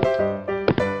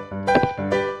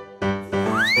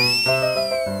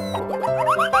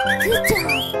 Good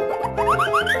job.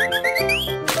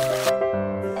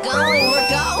 Going, we're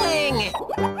going!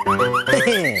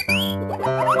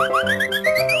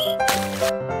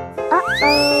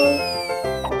 Uh-oh.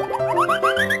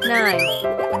 9.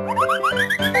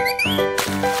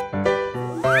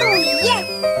 Oh yes.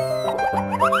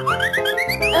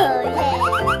 Oh yeah.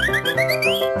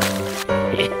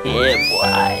 Yeah,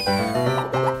 boy.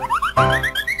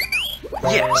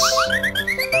 Yes!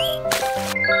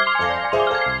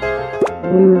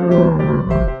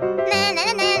 Na na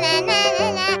na na na na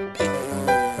na.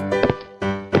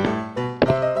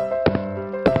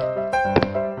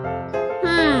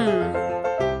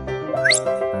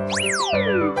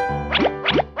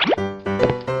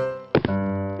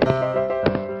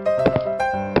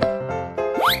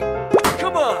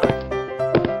 Come on!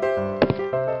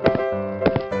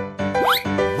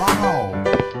 Wow.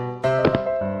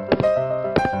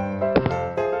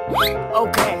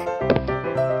 Okay.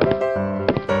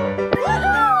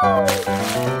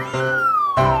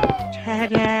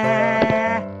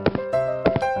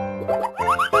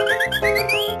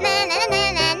 Na na na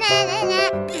na na na na.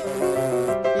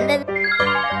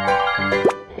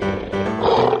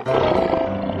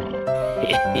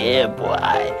 Yeah,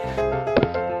 boy.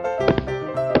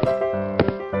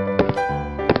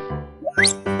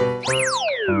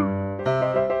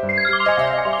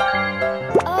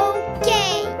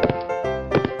 Okay.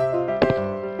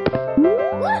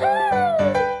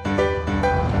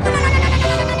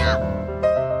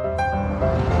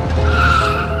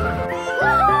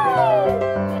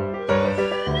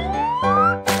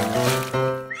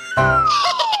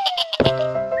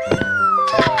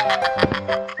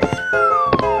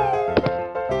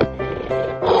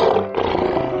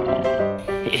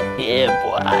 Yeah,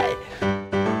 boy.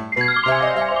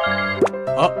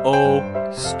 Uh-oh.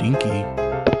 Stinky.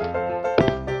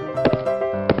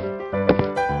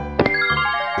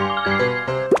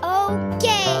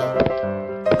 Okay.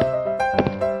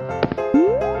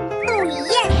 Oh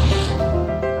yes.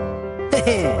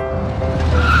 Okay.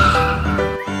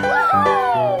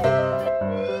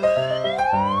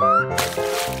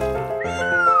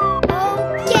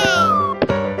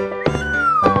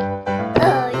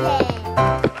 Oh yeah.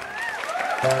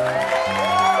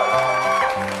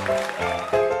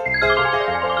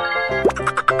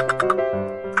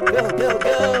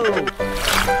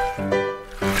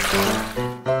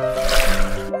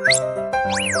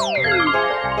 Come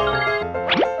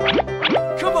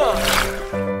on.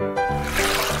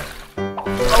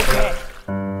 Okay.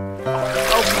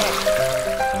 Okay.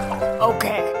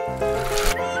 Okay.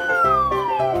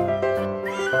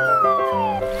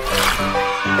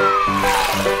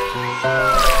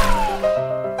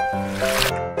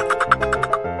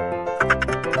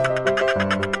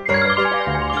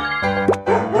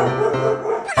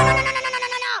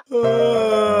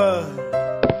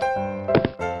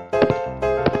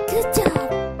 Good job.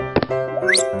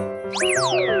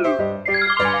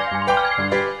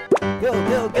 Go,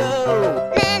 go, go!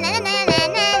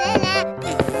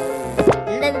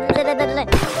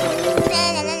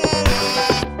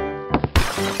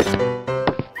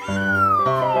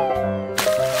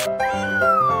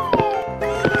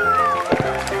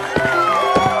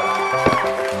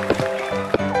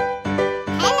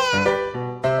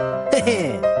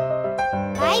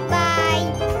 Bye-bye.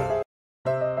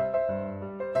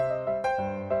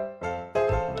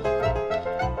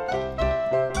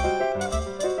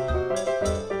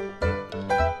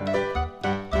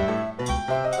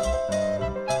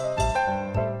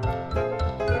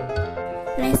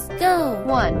 Let's go.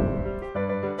 1,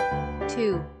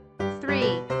 2,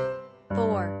 3,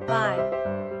 4, 5.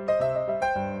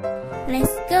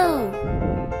 Let's go.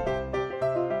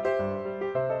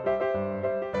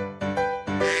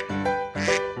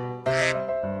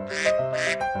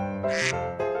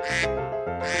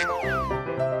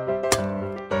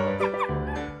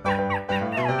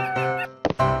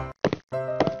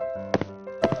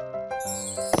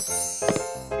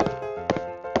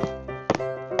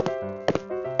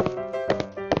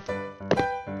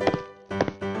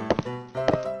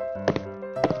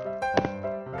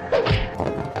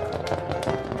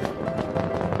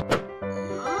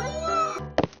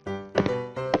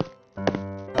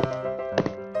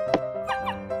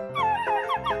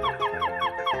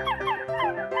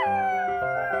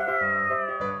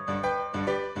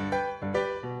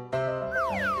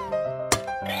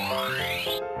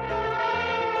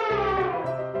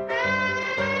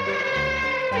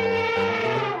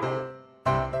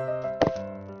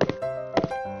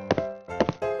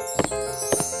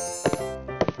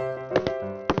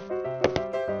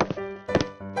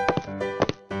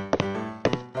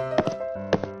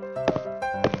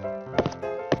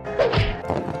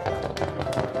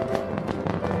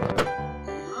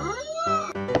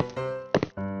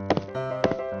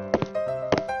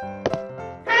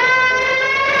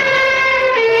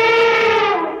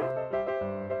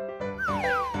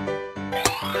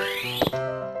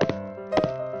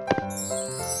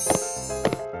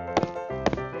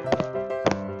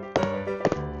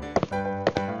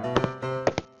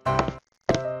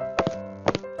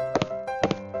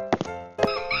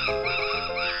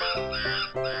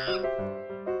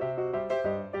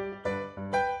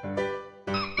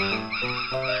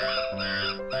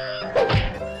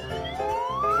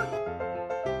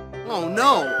 Oh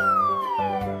no!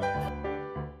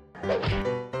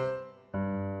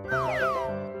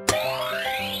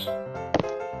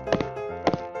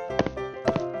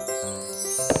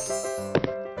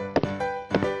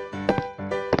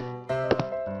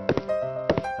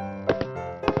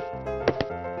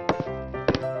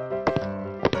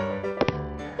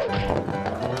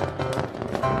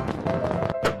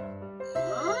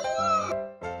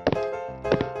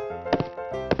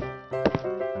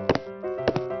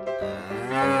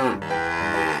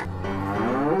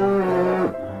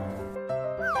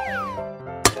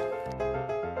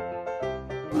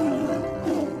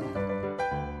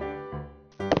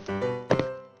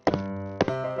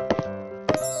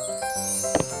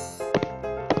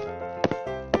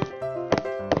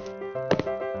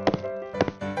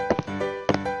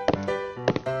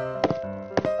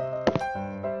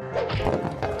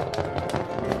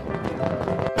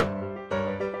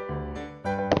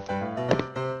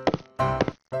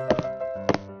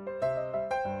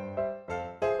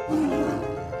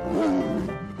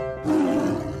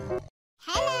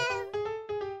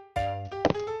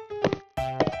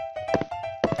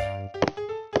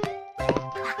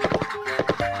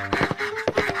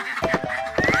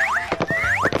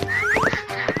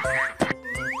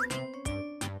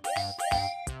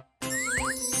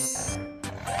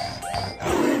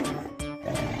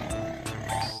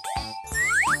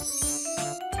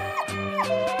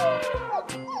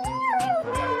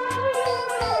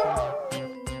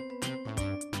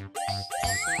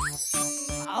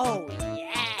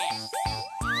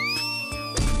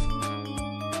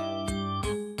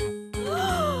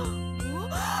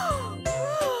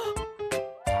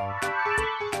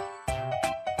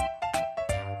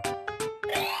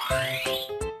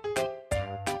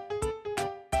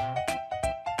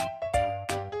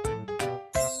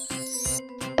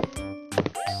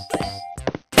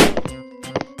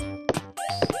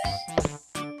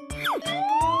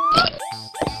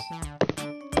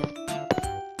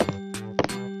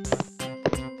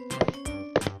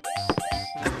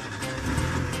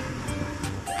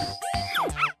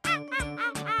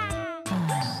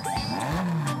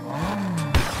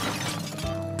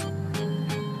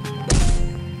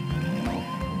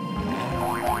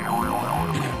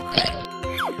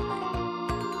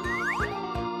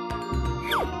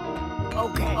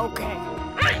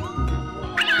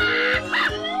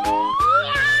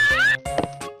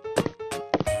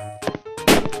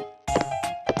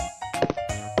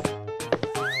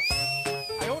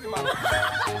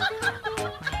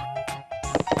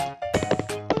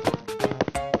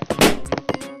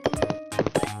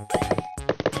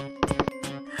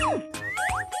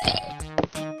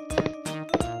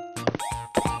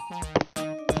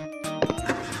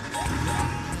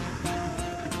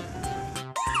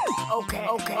 Okay,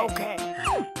 okay, okay.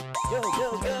 Go,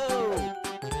 go, go!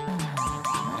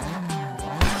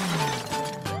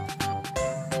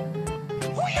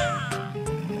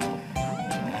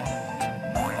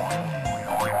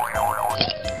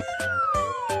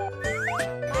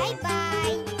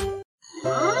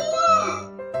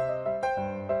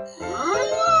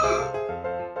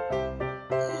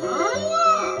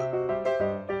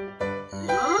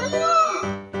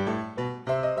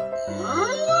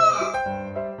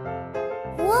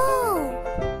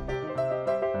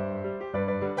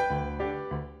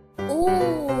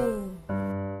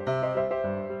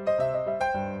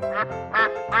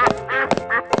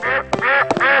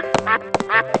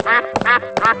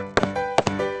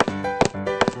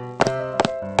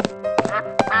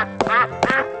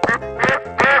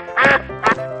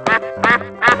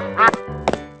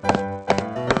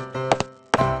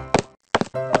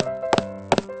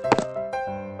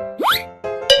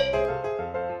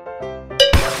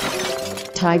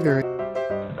 Tiger.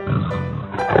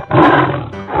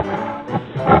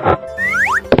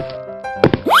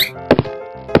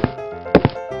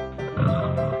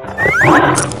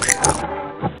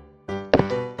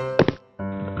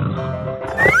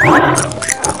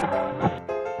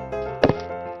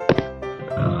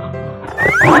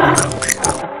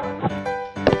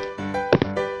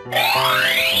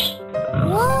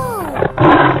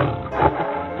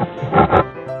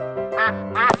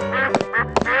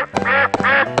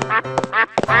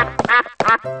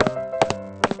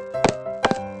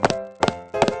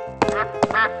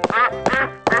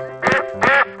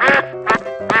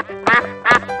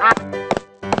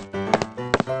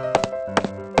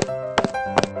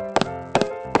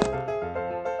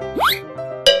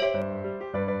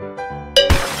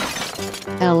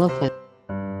 Elephant.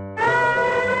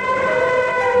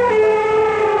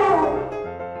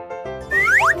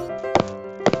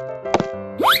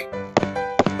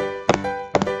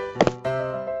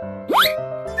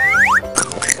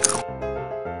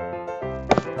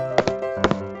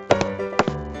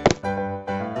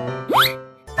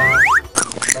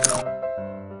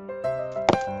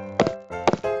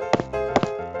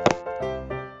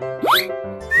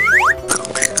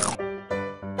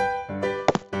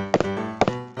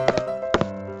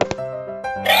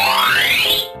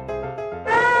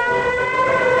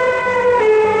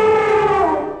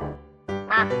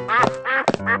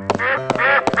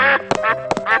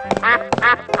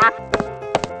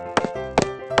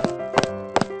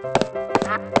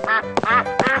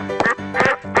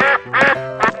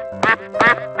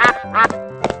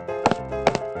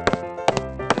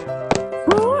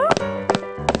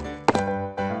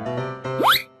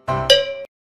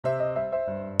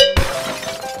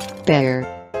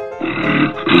 Bear.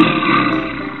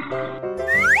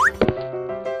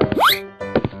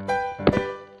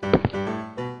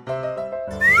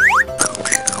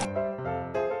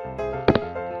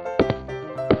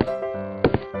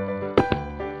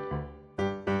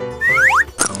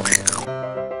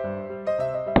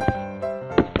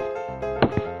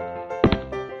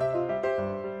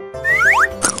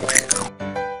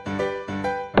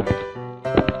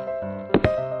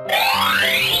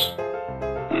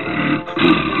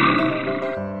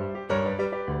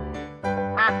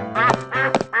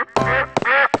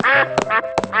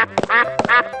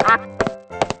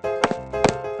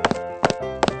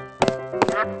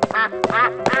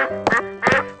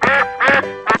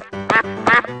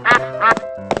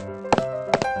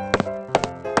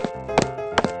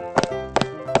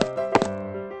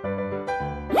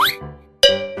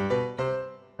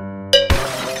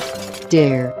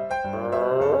 Dare.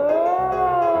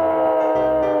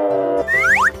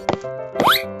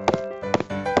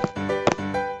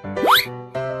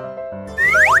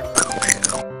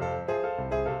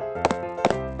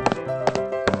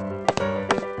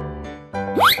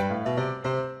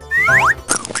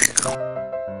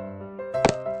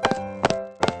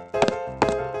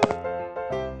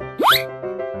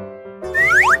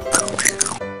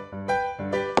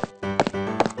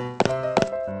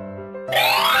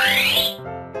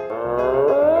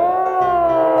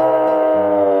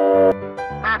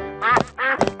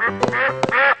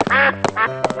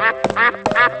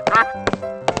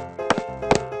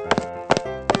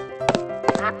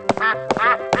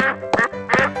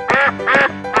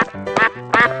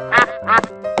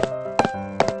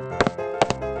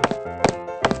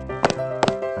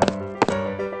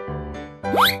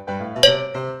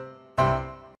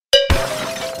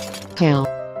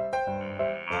 cow.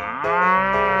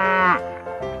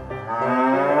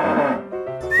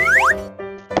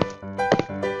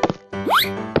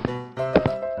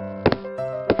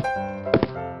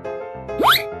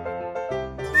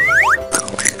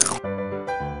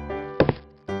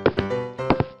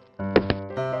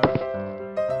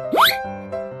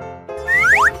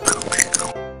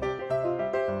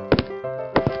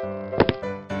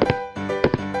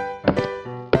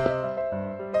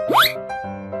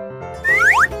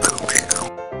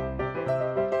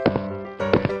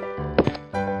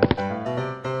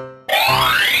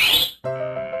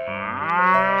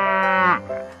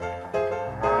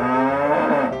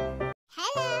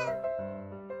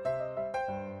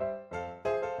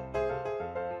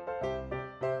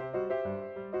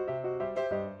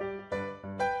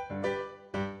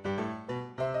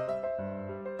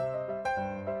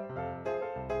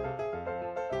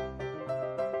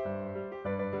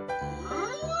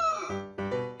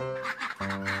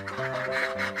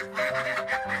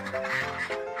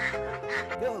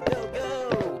 Go, go, go!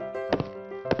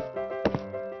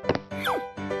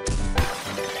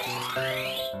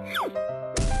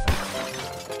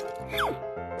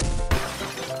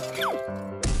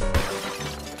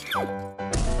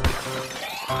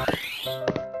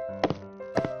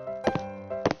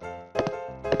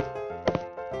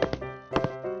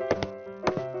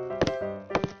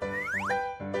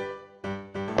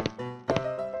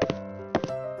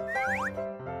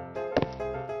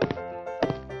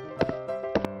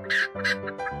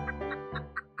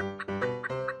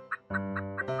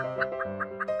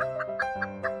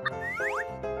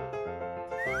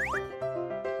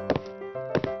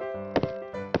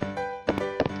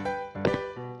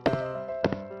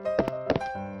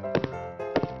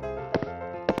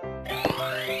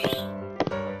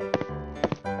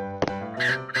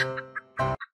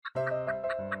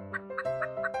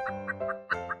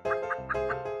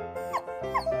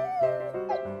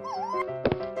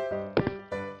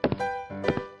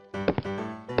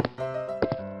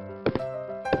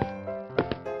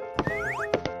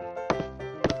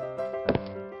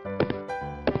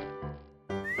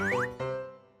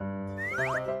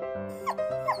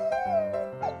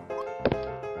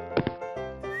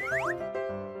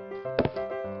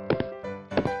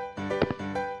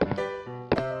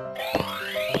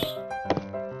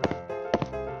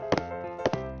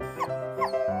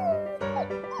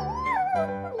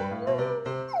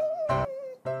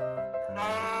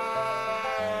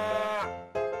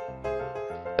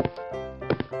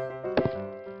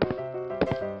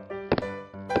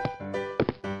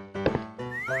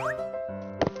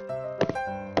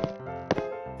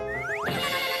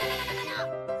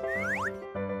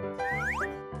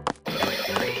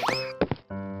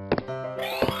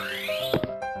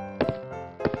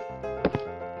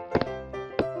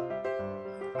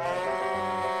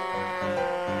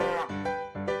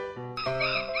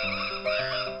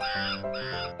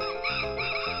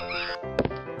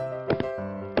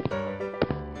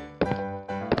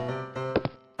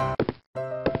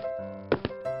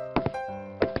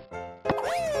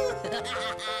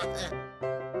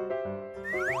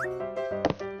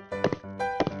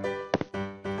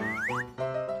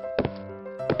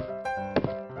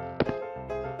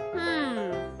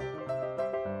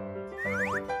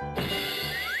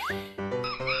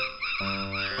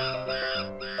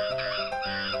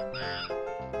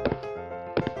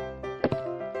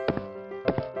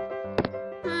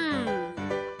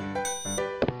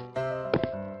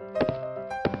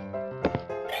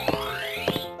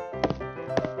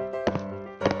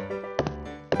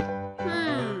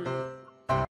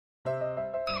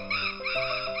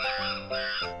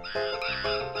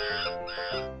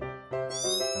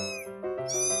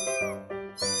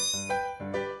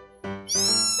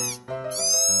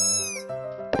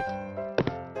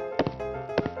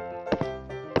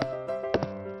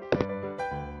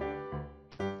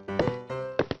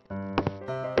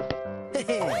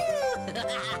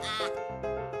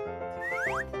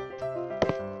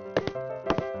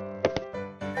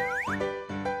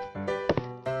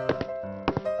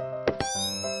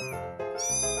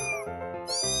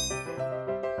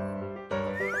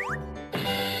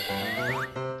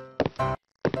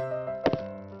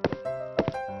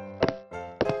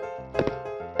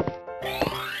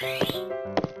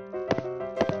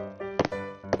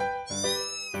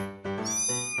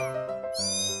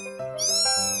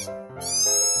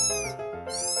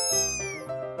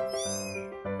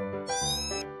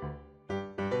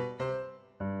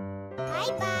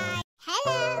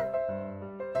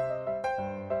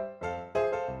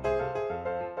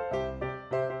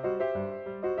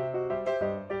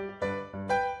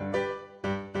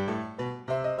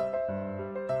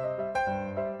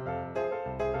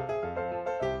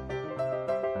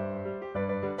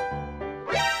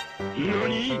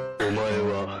 何？お前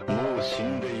はもう死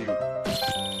んでいる。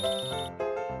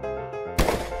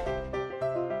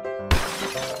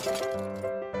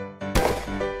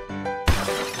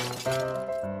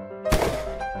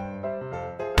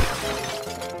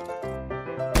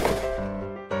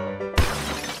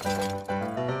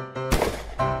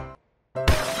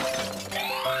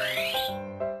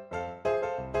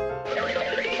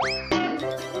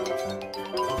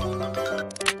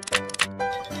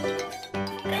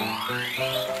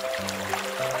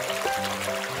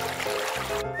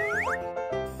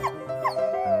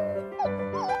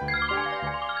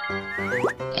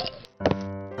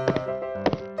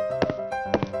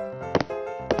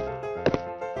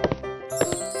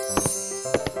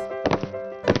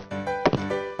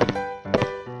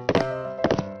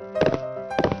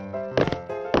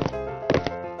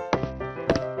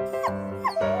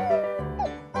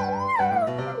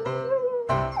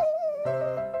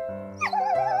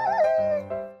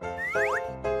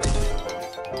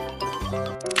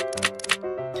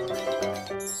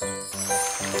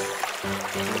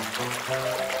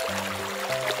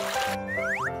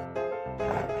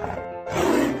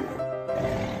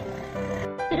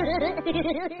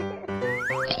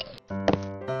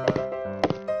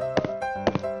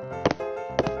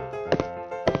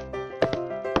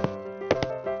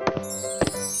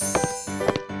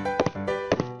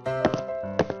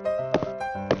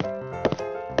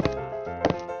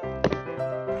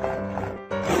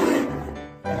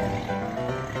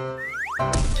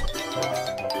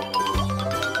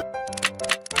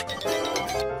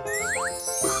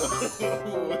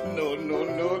No, no, no,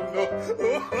 no.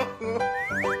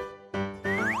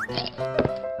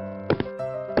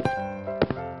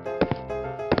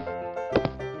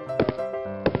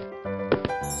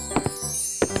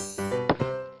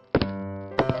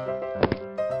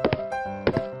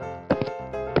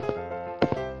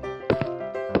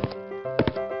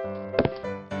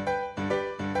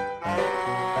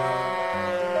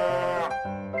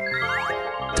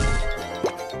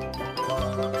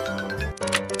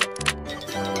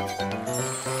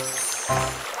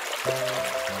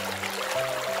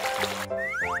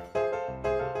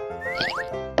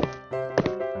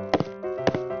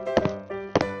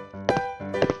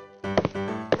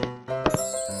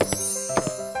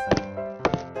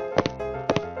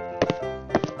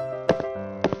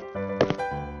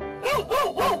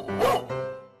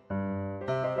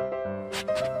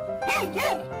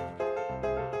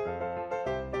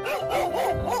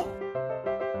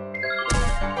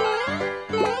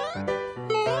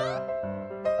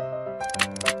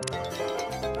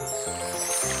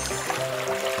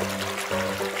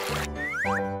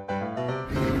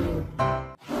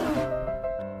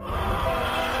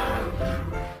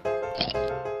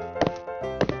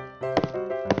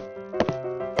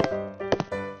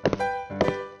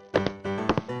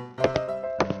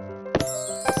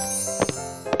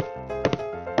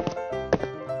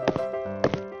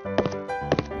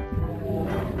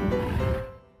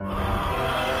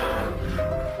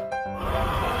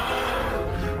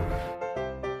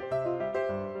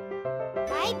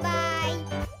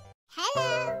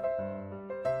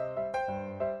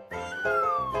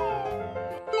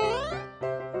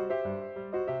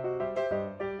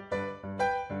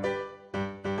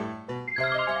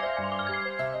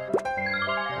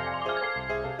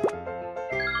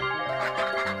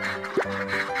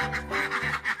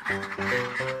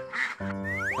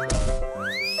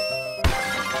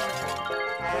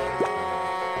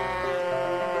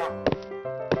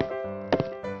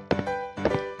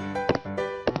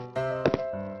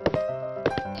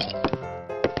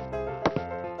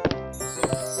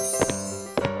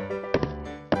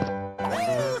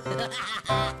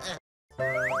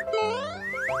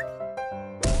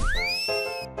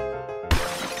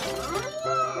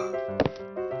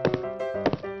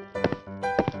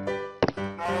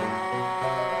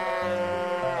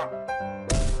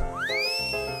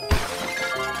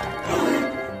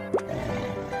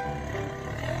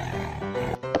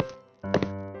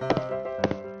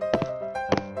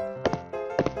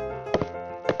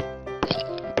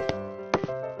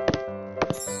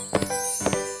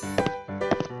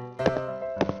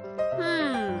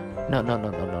 No, no,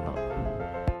 no, no, no, no.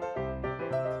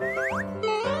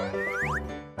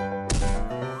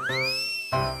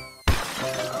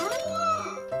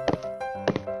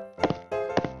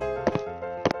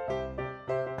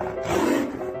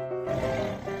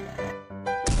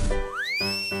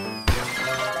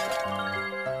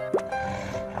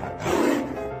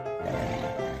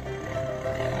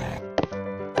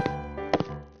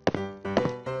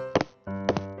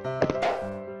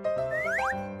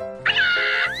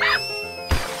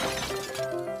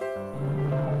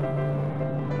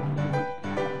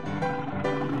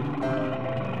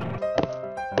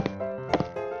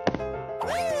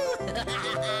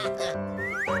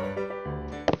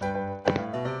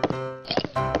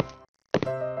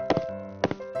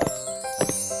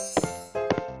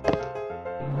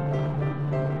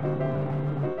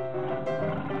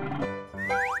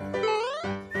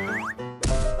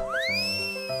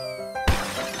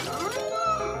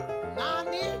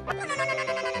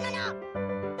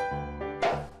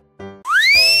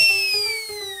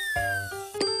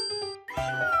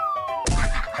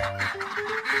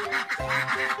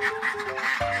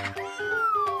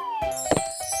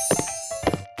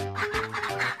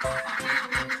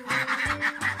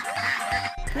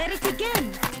 Let it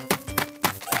begin.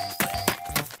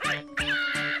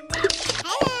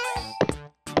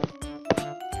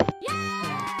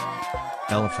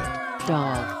 Elephant.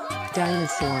 Dog.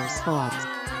 Dinosaurs. Fox.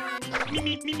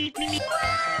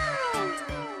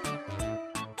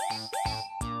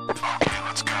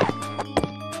 Let's go.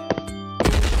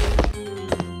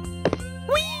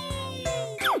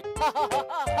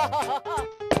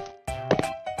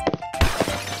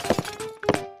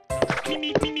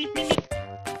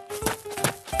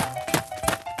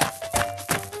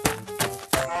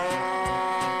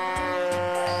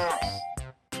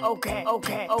 Okay,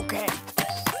 okay, okay.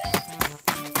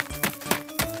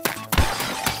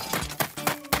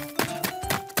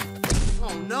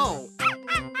 Oh no!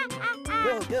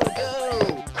 Go, go,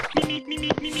 go!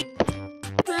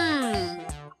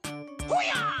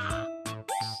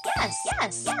 Yes,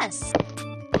 yes, yes.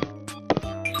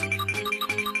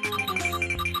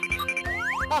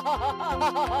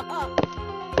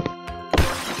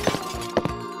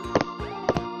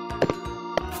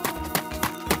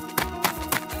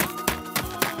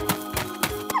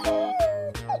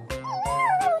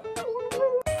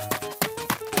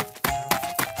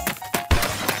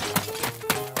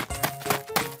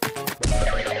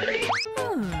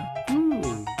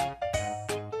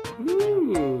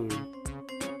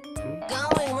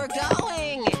 Going, we're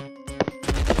going!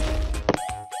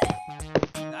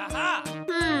 Aha!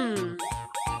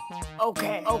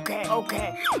 Okay, okay,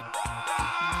 okay.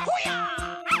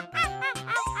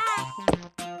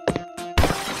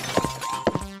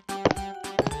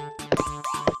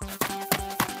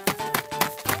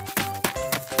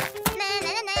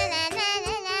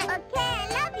 Okay, I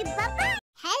love you. Bye-bye.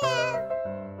 Hello.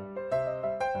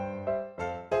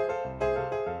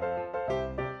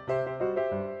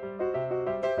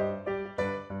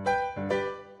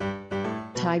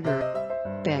 Tiger.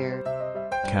 Bear.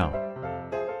 Cow.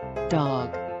 Dog.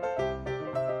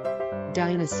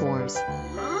 Dinosaurs.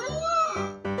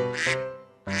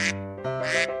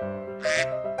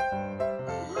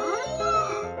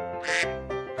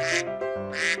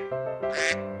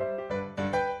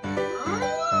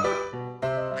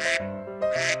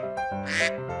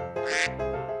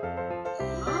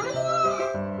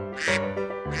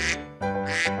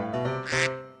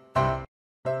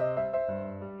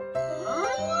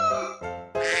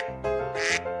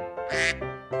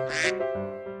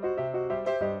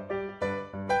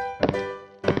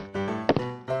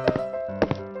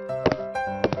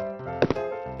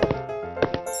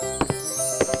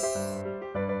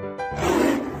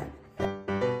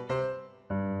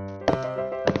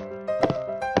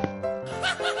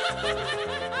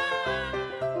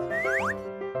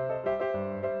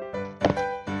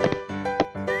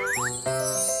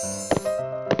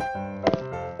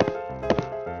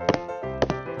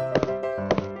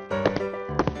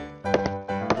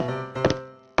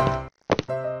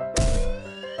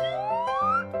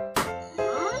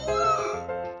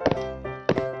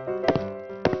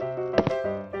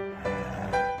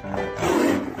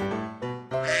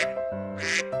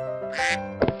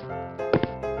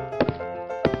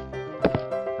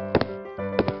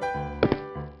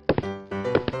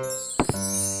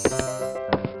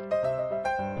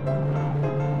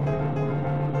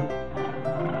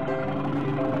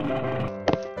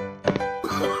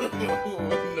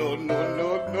 No, no, no,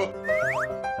 no.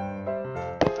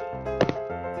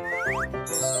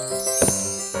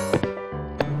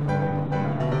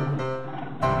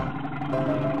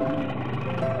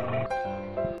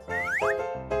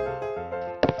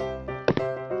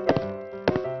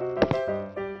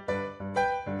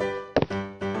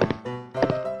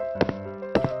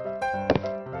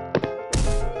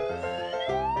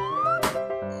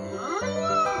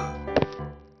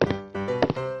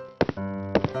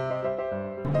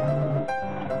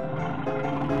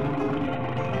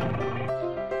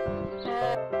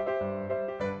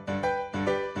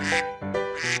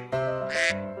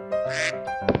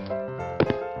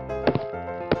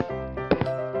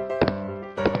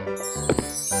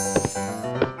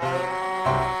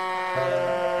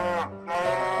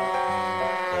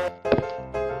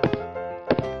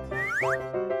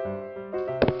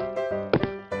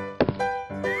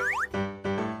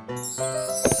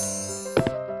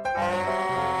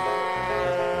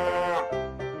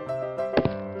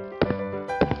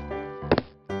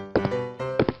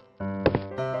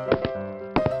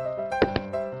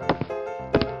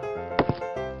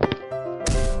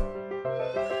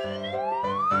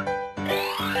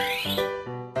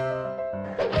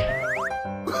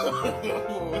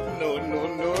 No, no,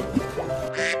 no.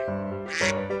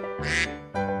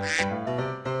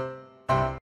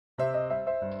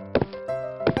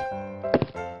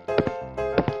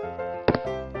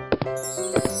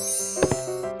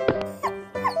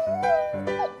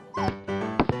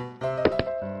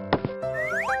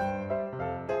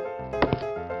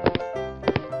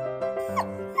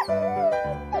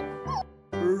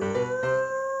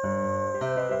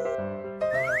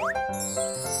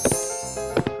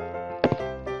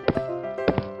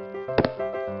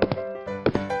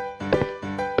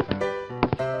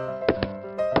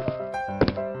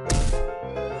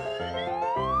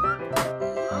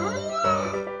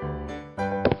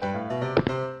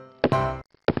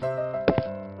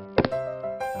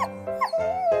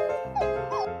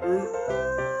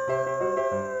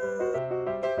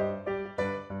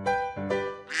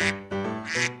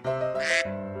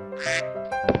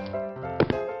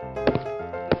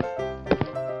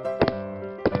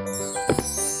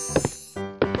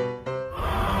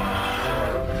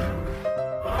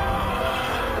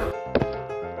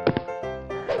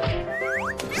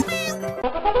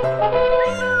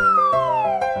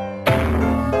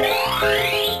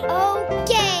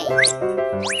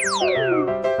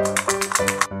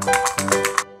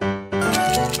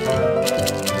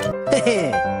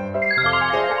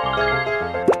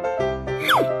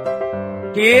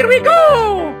 Here we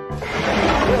go!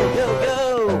 Go, go, go!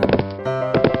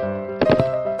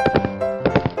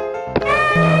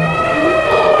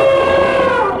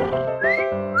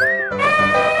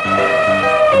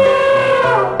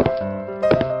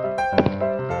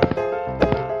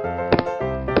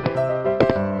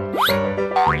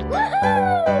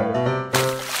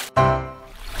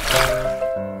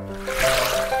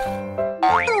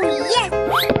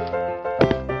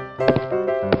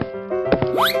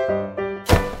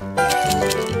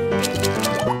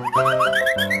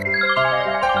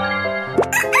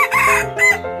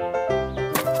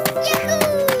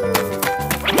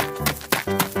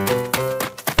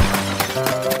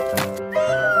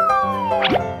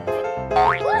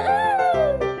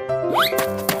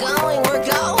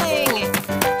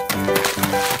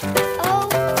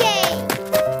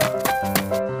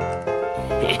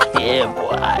 Yeah,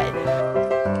 boy.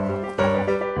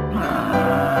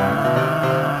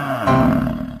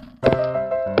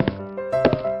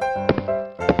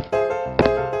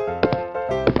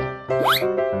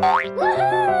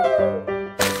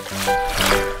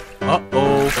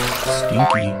 Uh-oh,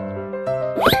 stinky.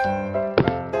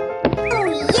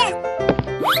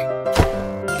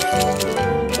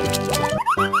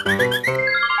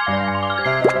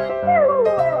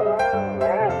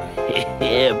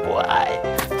 Yeah, boy.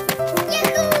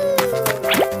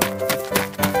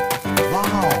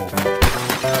 Wow.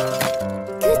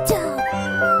 Good job.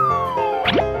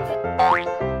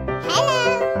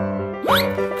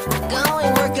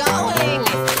 Going, we're going!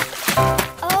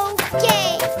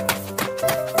 Okay.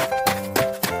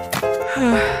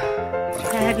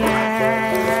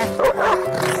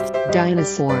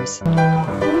 Dinosaurs.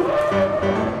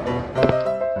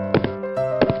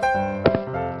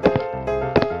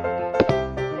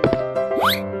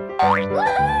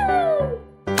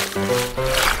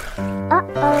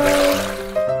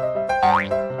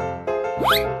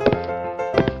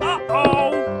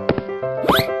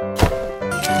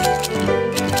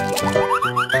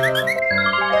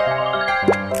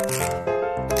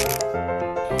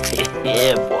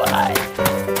 Yeah, boy.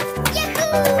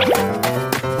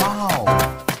 Wow.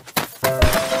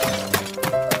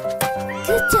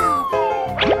 Good job.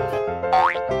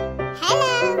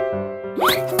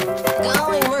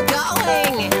 Going, we're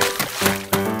going!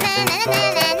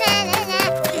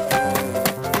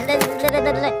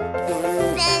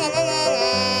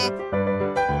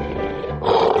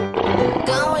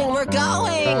 Going, we're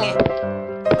going!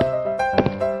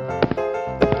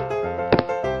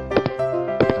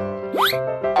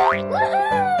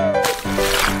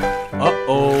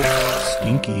 Uh-oh,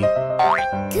 stinky.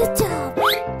 Good job.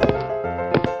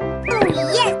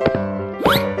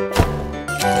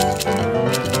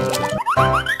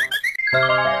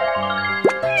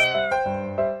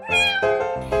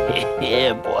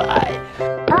 Yeah, boy.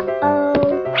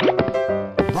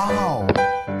 Wow.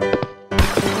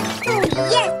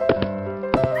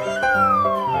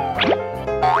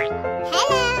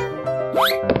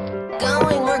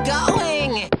 Going, we're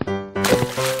going!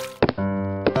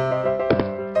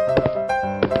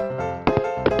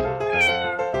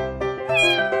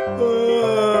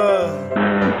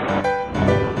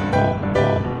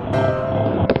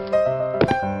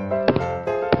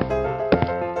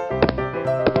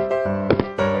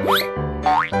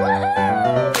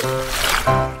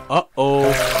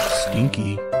 Uh-oh,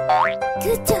 stinky.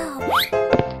 Good job. Oh,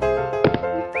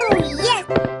 yes.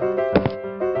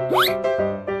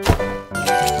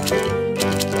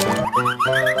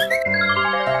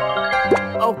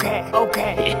 Okay,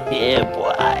 okay. Yeah,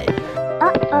 boy.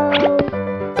 Uh-oh.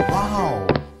 Wow.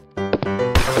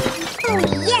 Oh,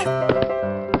 yes.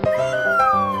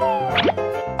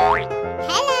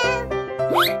 Hello.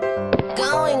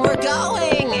 Going, we're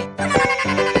going.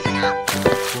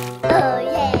 Oh,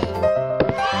 yeah.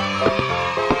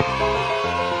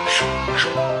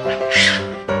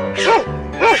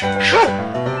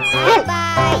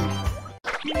 Bye-bye.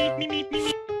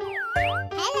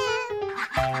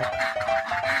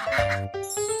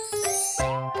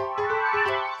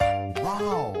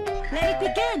 Wow. Let it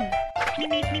begin.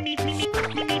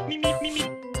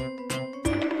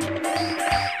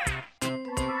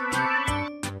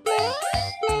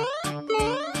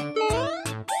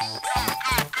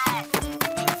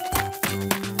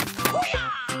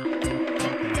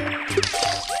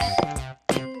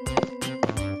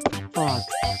 Fox.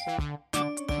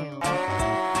 Cow.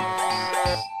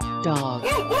 Dog.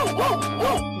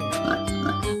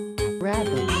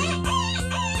 Rabbit.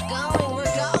 Going,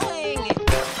 we're going.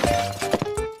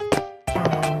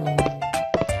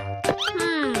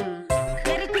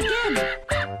 Let it begin.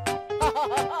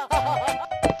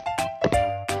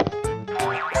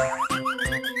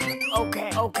 Okay,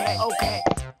 okay, okay.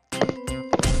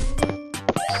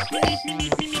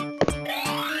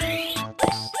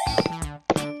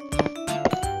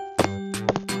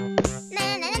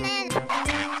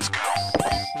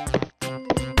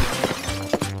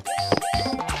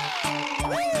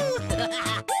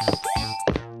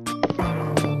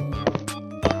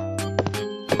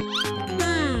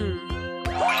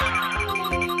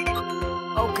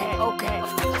 Okay, okay.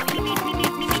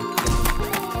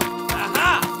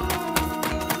 Aha!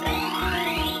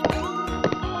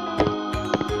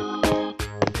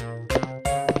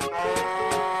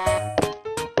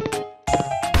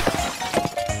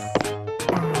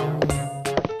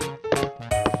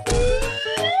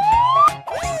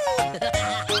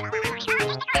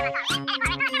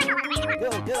 Go,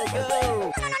 go, go.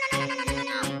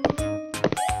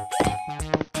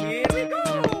 Here we go!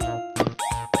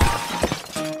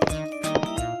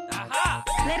 Aha!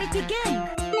 Let it begin.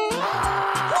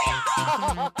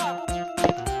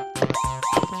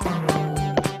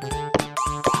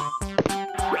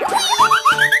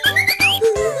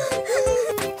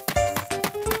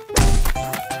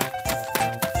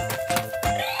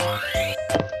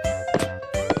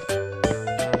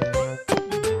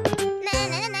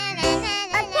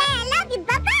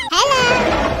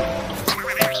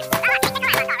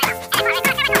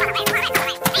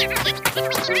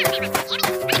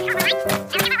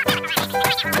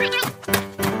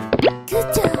 Good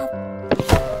job.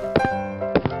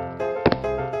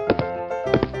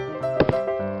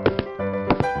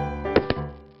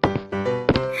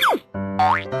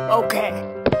 Okay.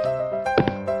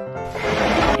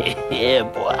 Yeah,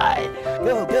 boy.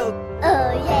 Go, go.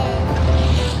 Oh, yeah.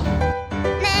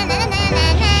 Na na na na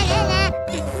na na na.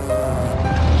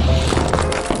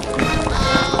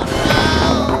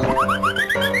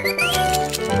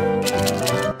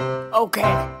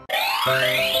 Okay.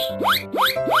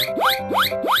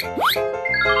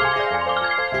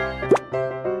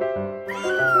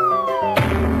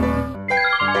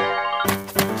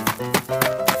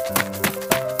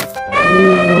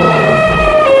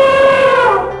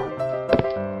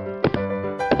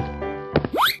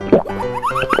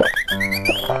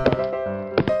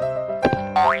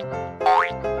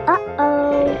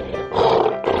 Uh-oh.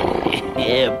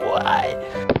 Yeah, boy.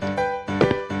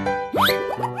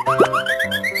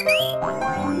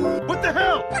 What the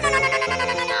hell?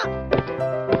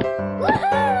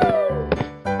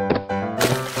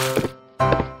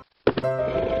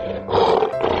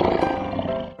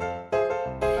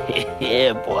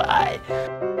 Yeah, boy.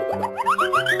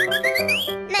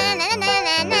 Na na na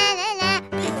na na na na.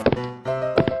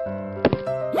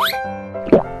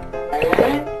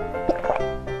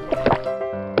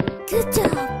 Good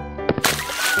job.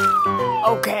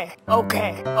 Okay,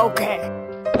 okay, okay.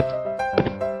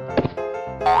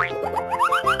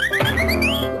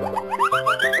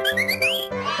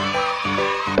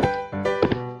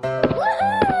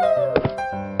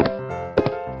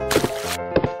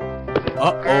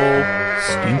 Uh-oh,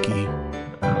 stinky.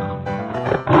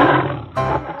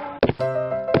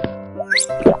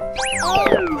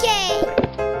 Okay.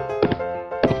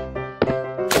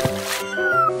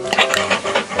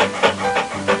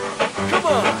 Come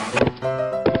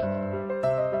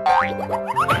on!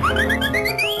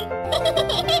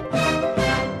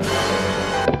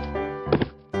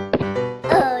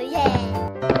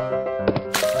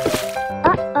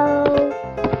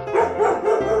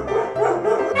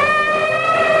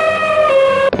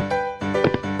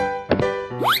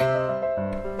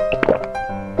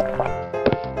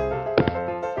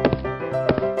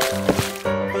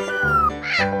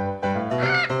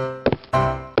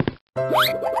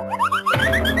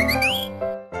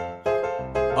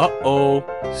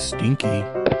 Stinky.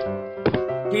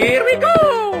 Here we go!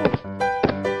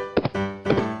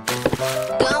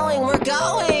 Going, we're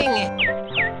going!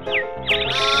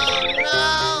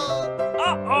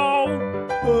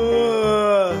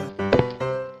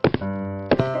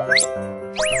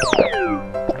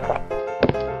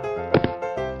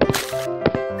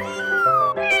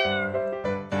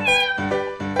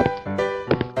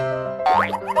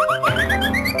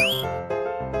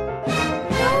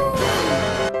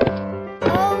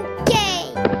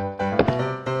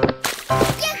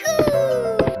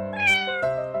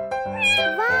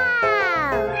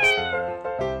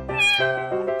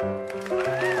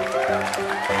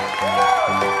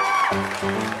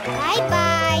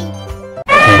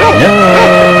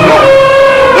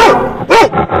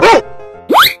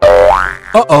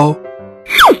 Uh-oh! Uh-oh.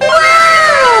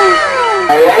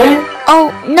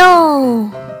 Oh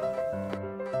no!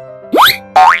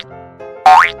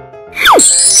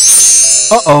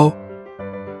 Uh-oh.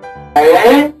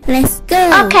 Let's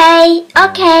go. Okay,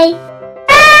 okay.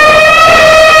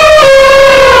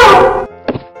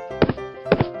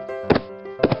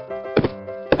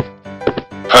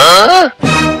 Huh?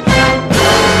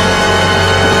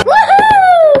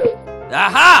 Woohoo!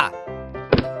 Aha!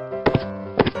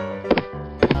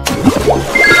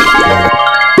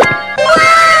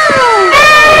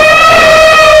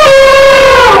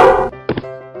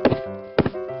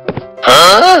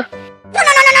 Huh?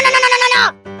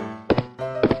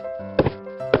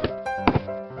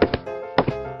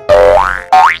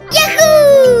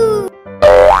 Yahoo!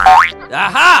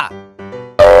 Aha!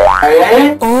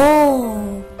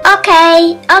 Oh.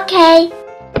 Okay, okay.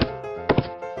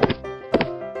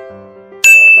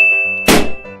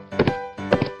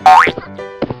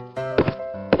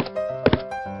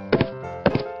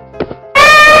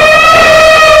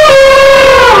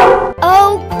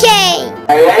 Okay.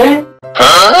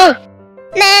 Huh?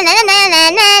 Na na na na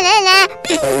na na na.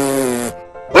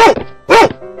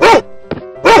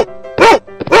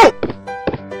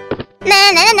 Na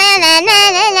na na na na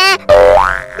na na.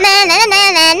 Na na na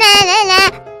na na na na.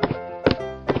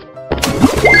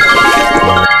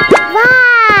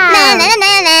 Wow. Na na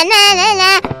na na na na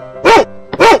na.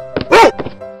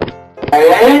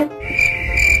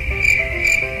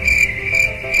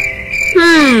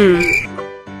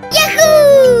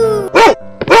 Yahoo!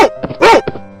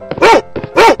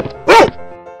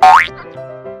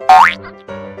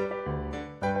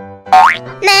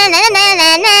 Na na na na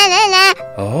na na na.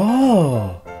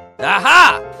 Oh.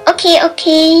 Aha! Okay,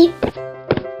 okay.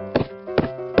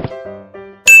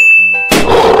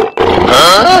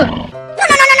 Huh? No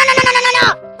no no no no no no no no.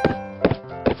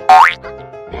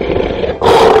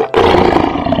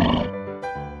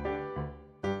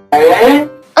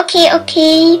 Okay,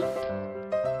 okay.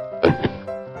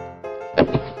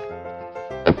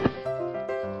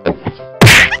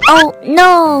 Oh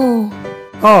no.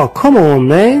 Oh, come on,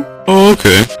 man. Oh,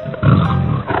 okay.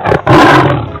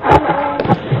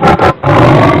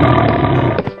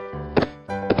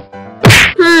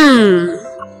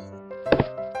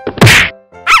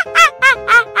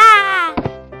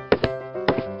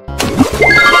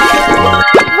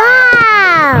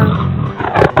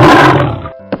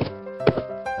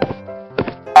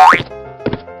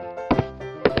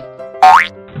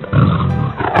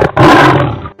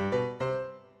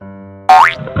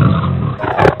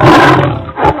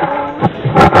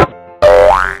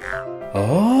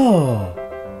 Oh.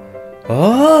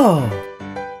 Oh.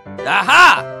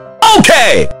 Aha!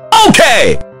 Okay.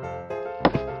 Okay.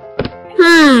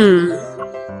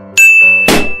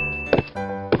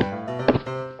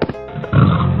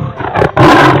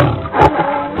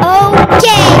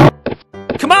 Okay.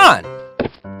 Come on!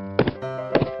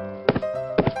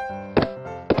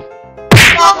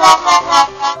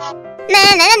 Na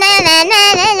na na na na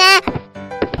na na.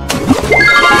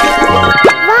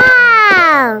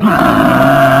 Wow.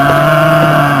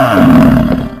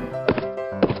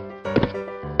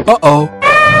 Uh-oh.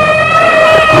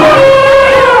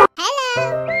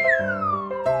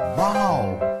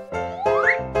 Wow.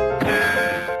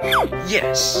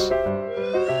 Yes!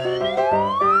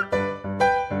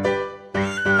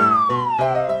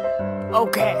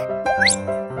 Okay.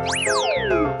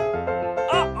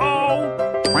 Uh-oh!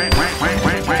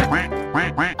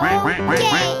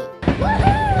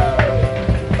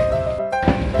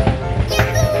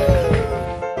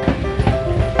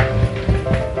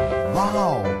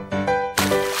 Wow.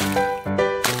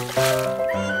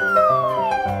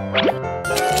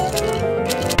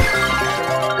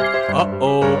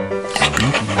 Uh-oh.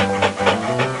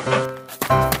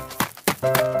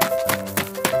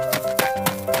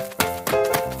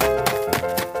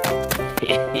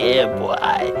 Yeah, boy.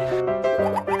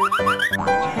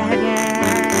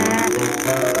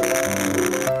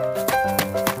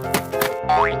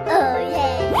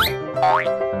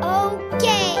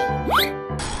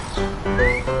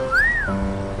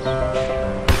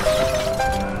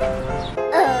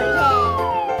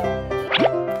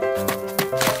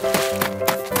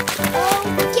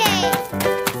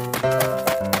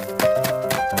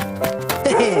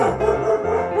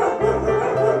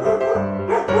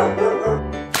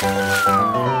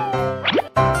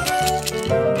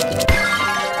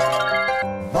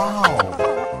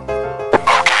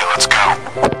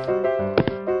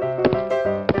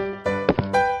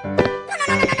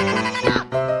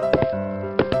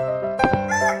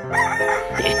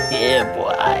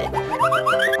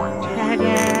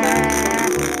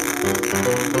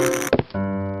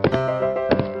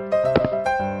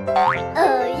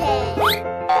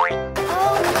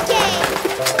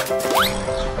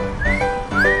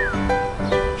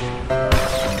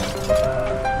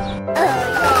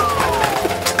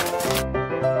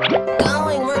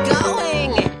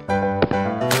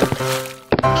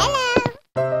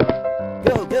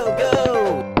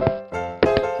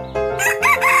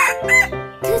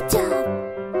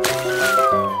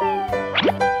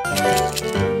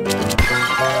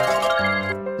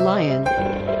 Lion.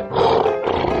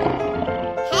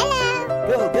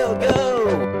 Go, go, go!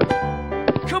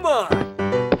 Come on!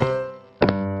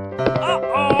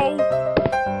 Uh-oh!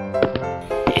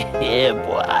 Yeah,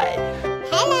 boy.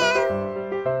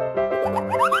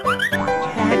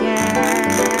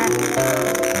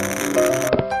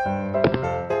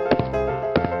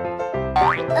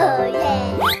 Oh yeah.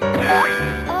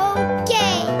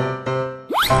 Okay.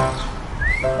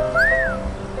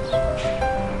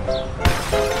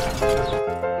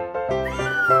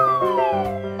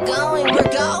 Going,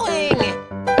 we're going!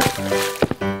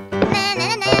 Na na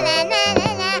na na na na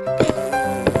na.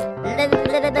 Blah,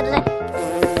 blah, blah, blah, blah.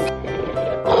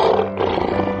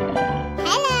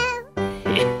 Hello.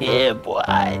 Yeah,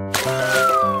 boy.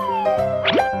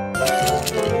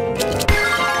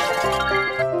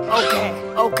 Okay,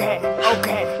 okay,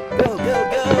 okay. Go, go,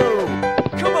 go!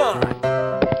 Come on!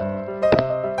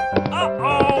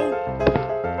 Uh-oh!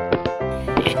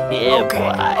 Yeah, Okay,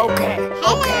 boy. okay,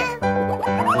 okay.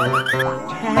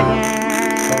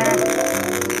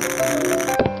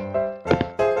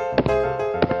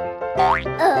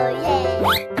 Oh yeah.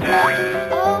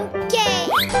 Okay.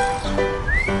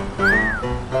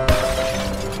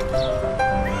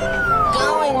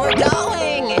 Going, we're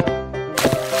going!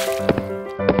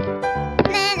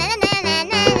 Na na na na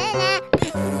na na na.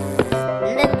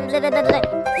 Blah, blah, blah, blah, blah.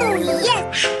 Oh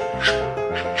yes.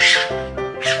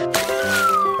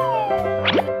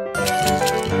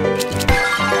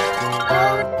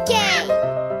 Okay.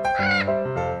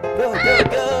 Go, go,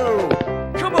 go!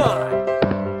 Come on!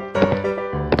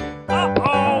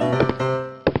 Uh-oh!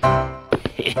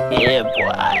 Yeah,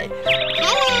 boy.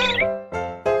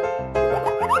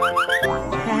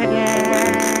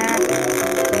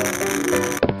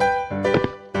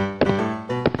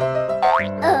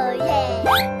 Oh yeah.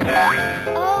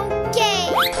 Okay.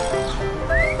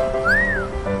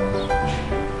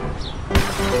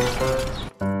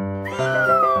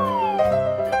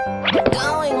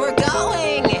 Going, we're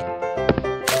going!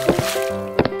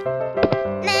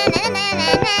 Na na na na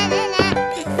na na na.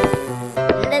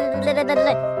 Blah, blah, blah, blah,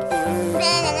 blah. Na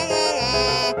na na na na.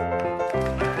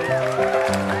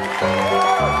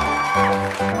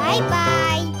 Bye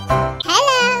bye.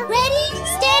 Hello. Ready,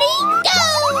 steady, go.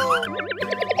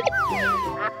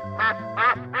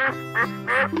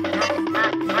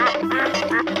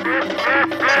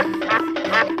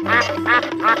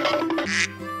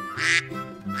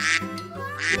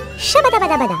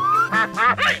 Shabba-dabba-dabba-da.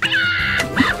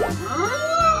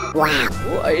 Wow.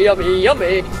 Oh, yummy,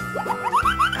 yummy.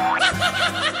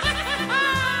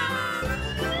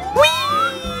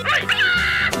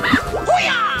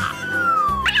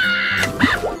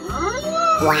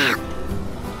 Wow.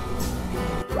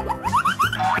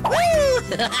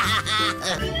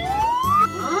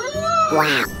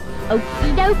 Wow.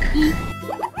 Okie dokie.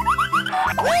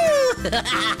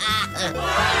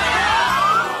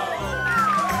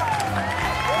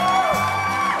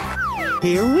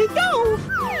 Here we go.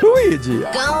 Luigi.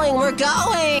 Going, we're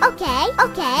going! Okay,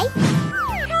 okay.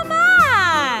 Come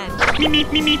on.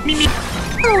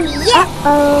 Oh yeah.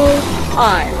 Oh.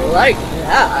 I like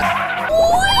that.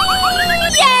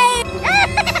 Yay!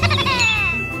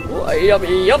 Oh,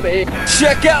 yummy, yummy.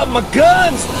 Check out my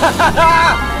guns! Na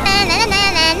na na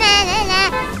na na na na.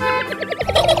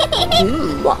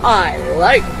 I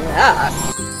like that.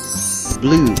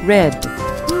 Blue. Red.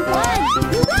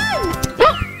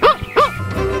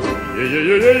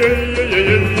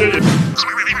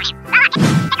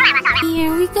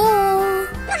 Here we go.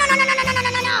 No, no, no, no, no, no, no,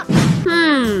 no, no.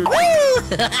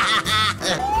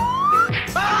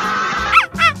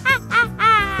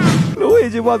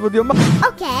 Luigi, what would you mind?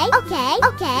 Okay, okay,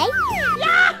 okay.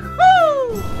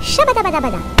 Yahoo!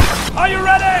 Shabba-dabba-dabba-da. Are you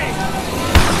ready?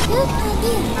 Good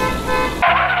idea.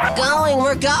 Going,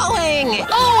 we're going!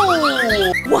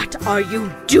 Oh, what are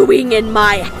you doing in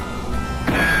my...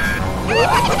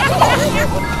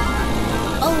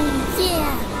 Oh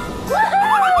yeah.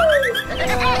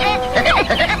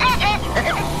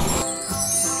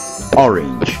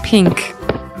 Orange. Pink.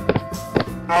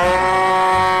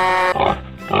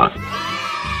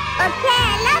 Okay,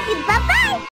 I love you.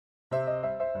 Bye-bye.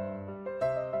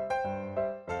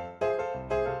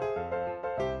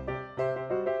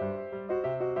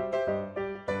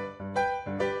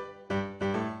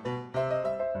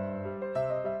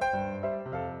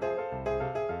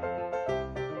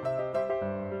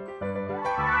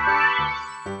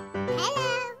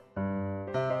 Hello.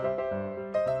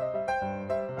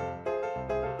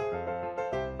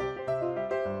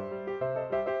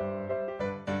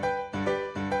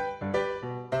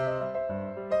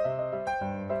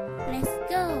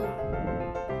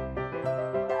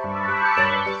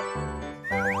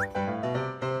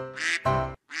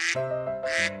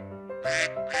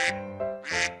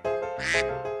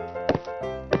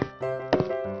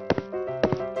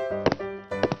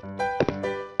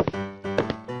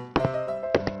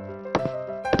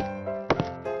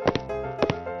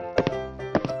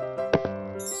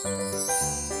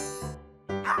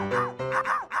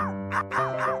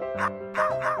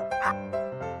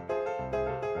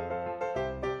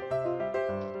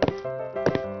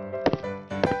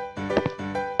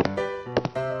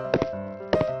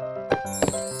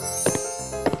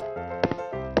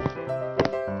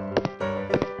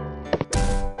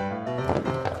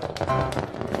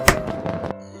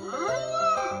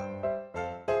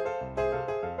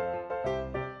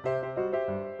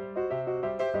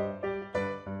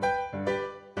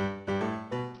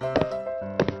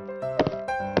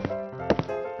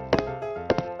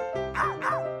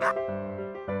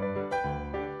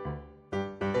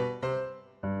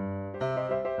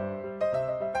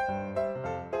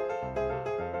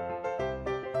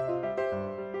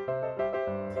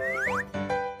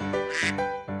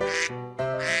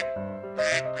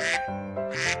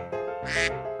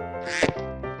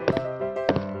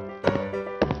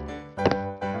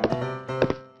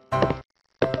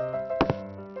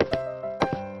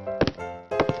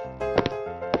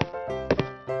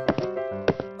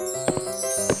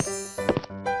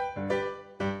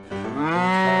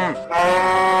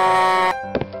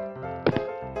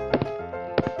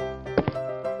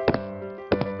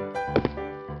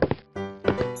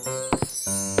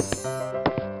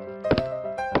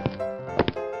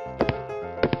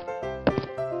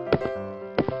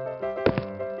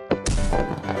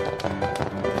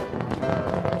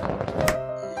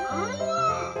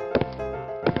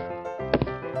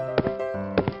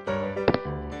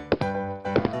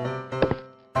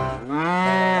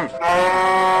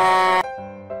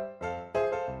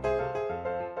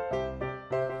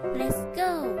 Let's go. Let's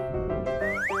go.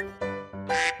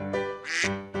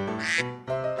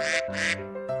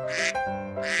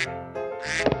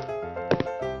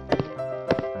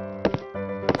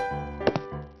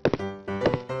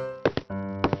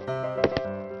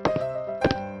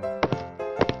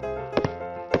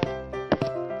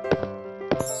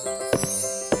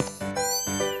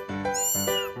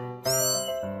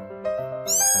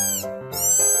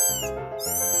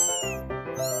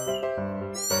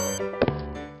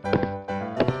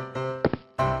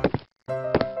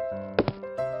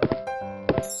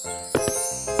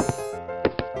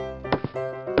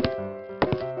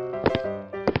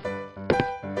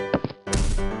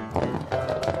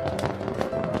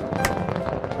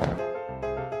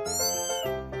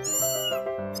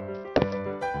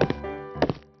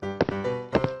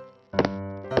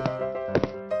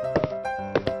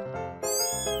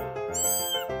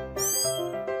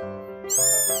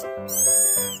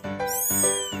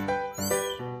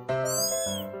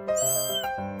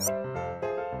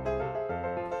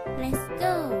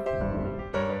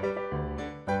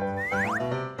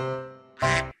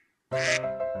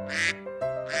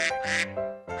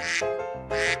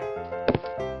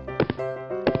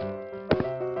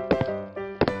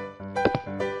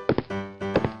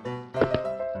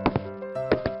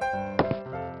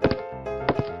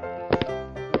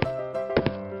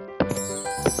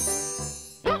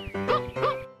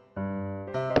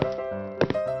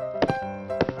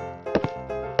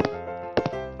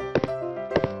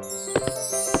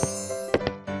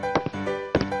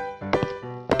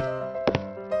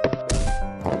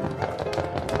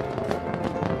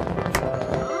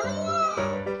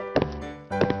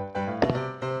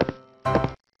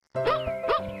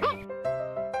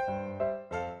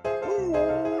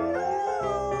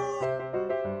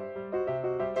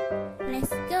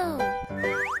 Let's go.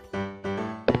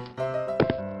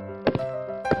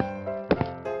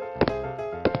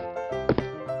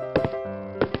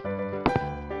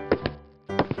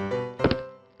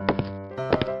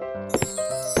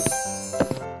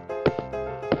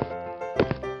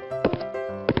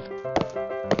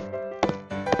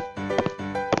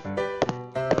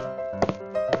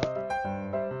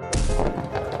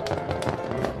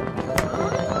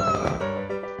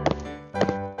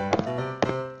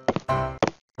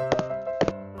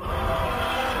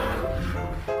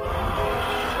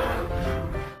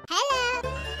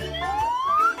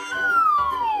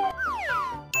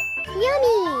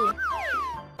 Yummy!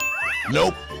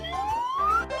 Nope.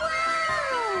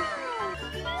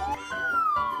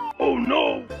 Oh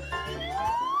no!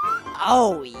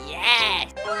 Oh,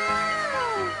 yes!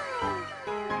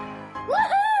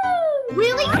 Woohoo!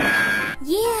 Really?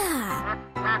 Yeah!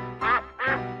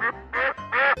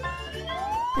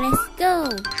 Let's go!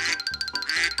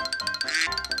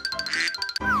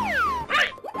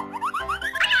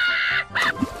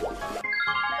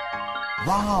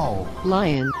 Wow!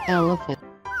 Lion, elephant.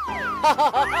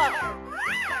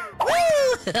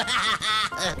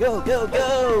 Go, go,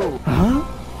 go! Huh?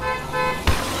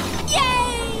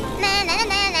 Yay! Na na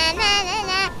na na na na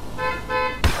na.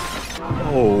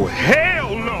 Oh, hell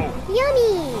no!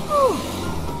 Yummy!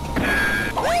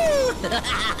 Woohoo!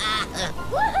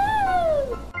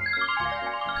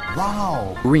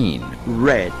 Wow! Green,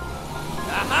 red.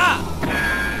 Aha!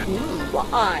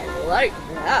 I like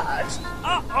that.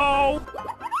 Uh-oh!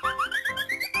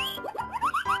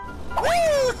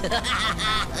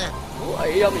 Oh,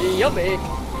 yummy, yummy.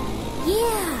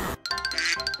 Yeah!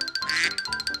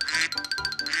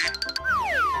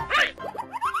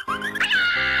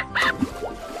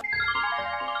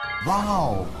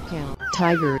 Wow! Cow,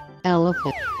 tiger,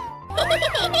 elephant.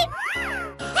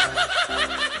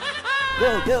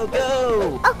 Go, go,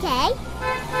 go! Okay.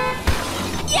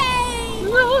 Yay!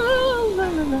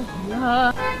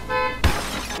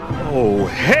 Oh,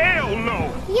 hell no!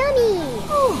 Yummy!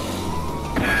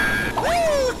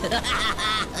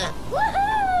 Woohoo!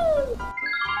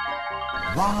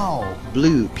 Wow!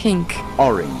 Blue, Pink,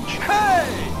 orange. Hey!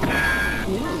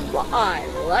 I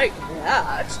like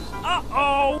that.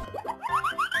 Uh-oh!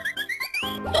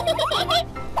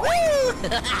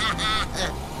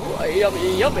 Oh,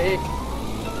 yummy, yummy.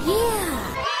 Yeah!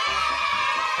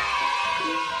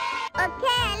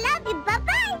 Okay, I love you.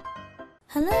 Bye-bye!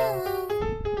 Hello?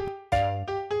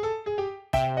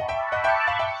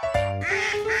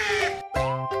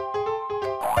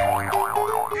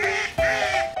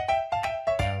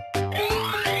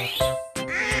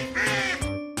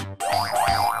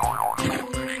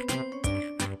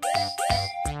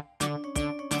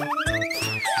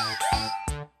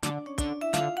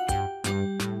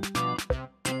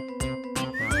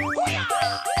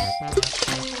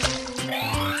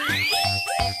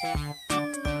 何？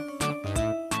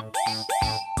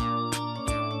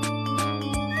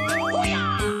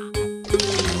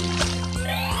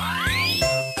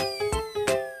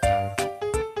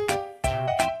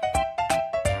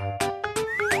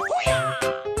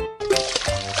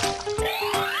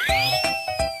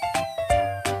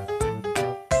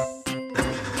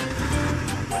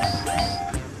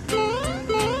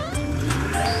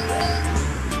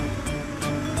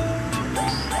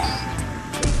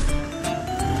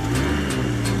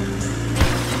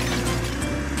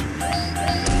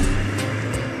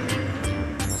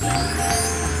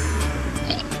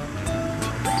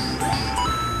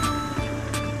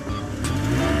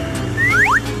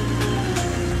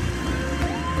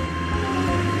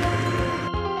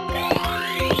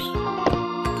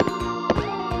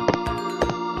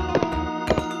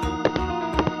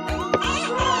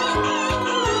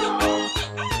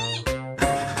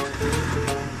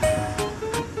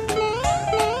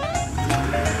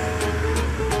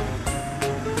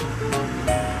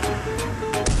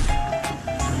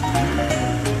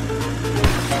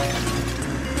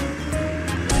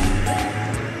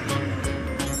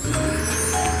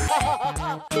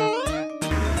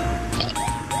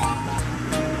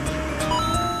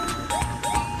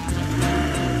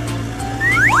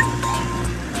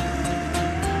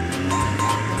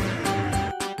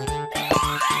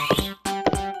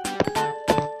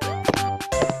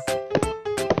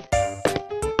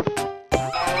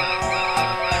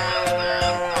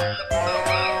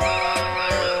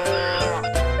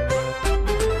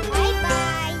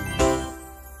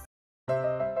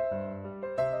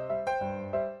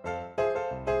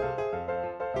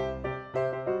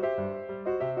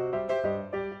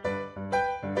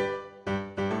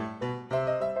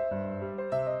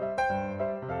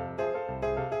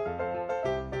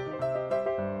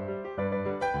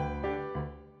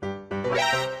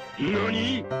お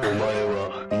前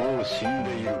はもう死んで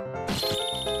いる。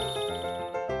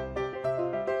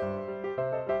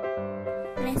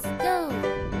Let's go.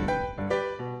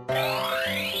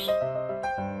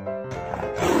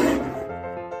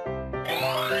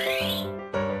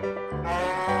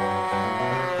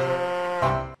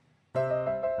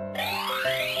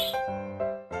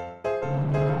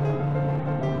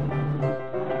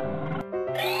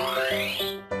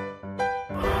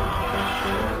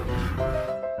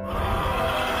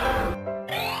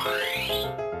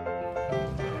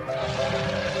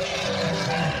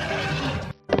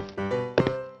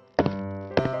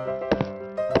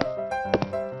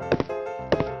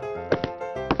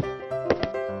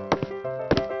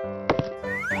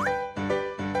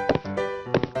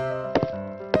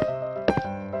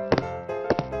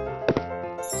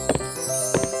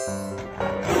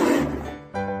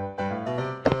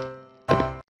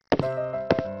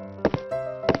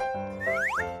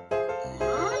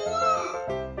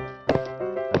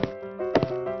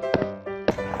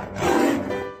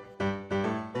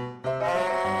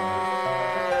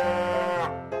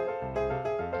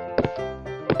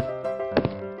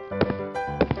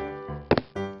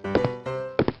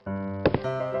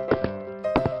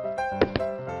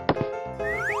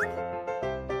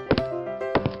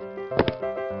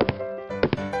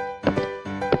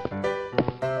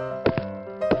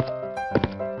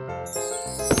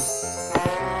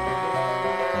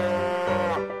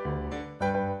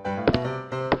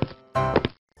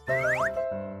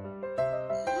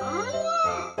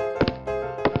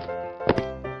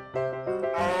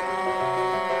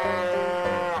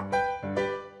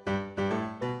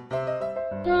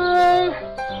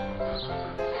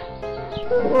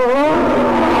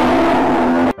 Oh!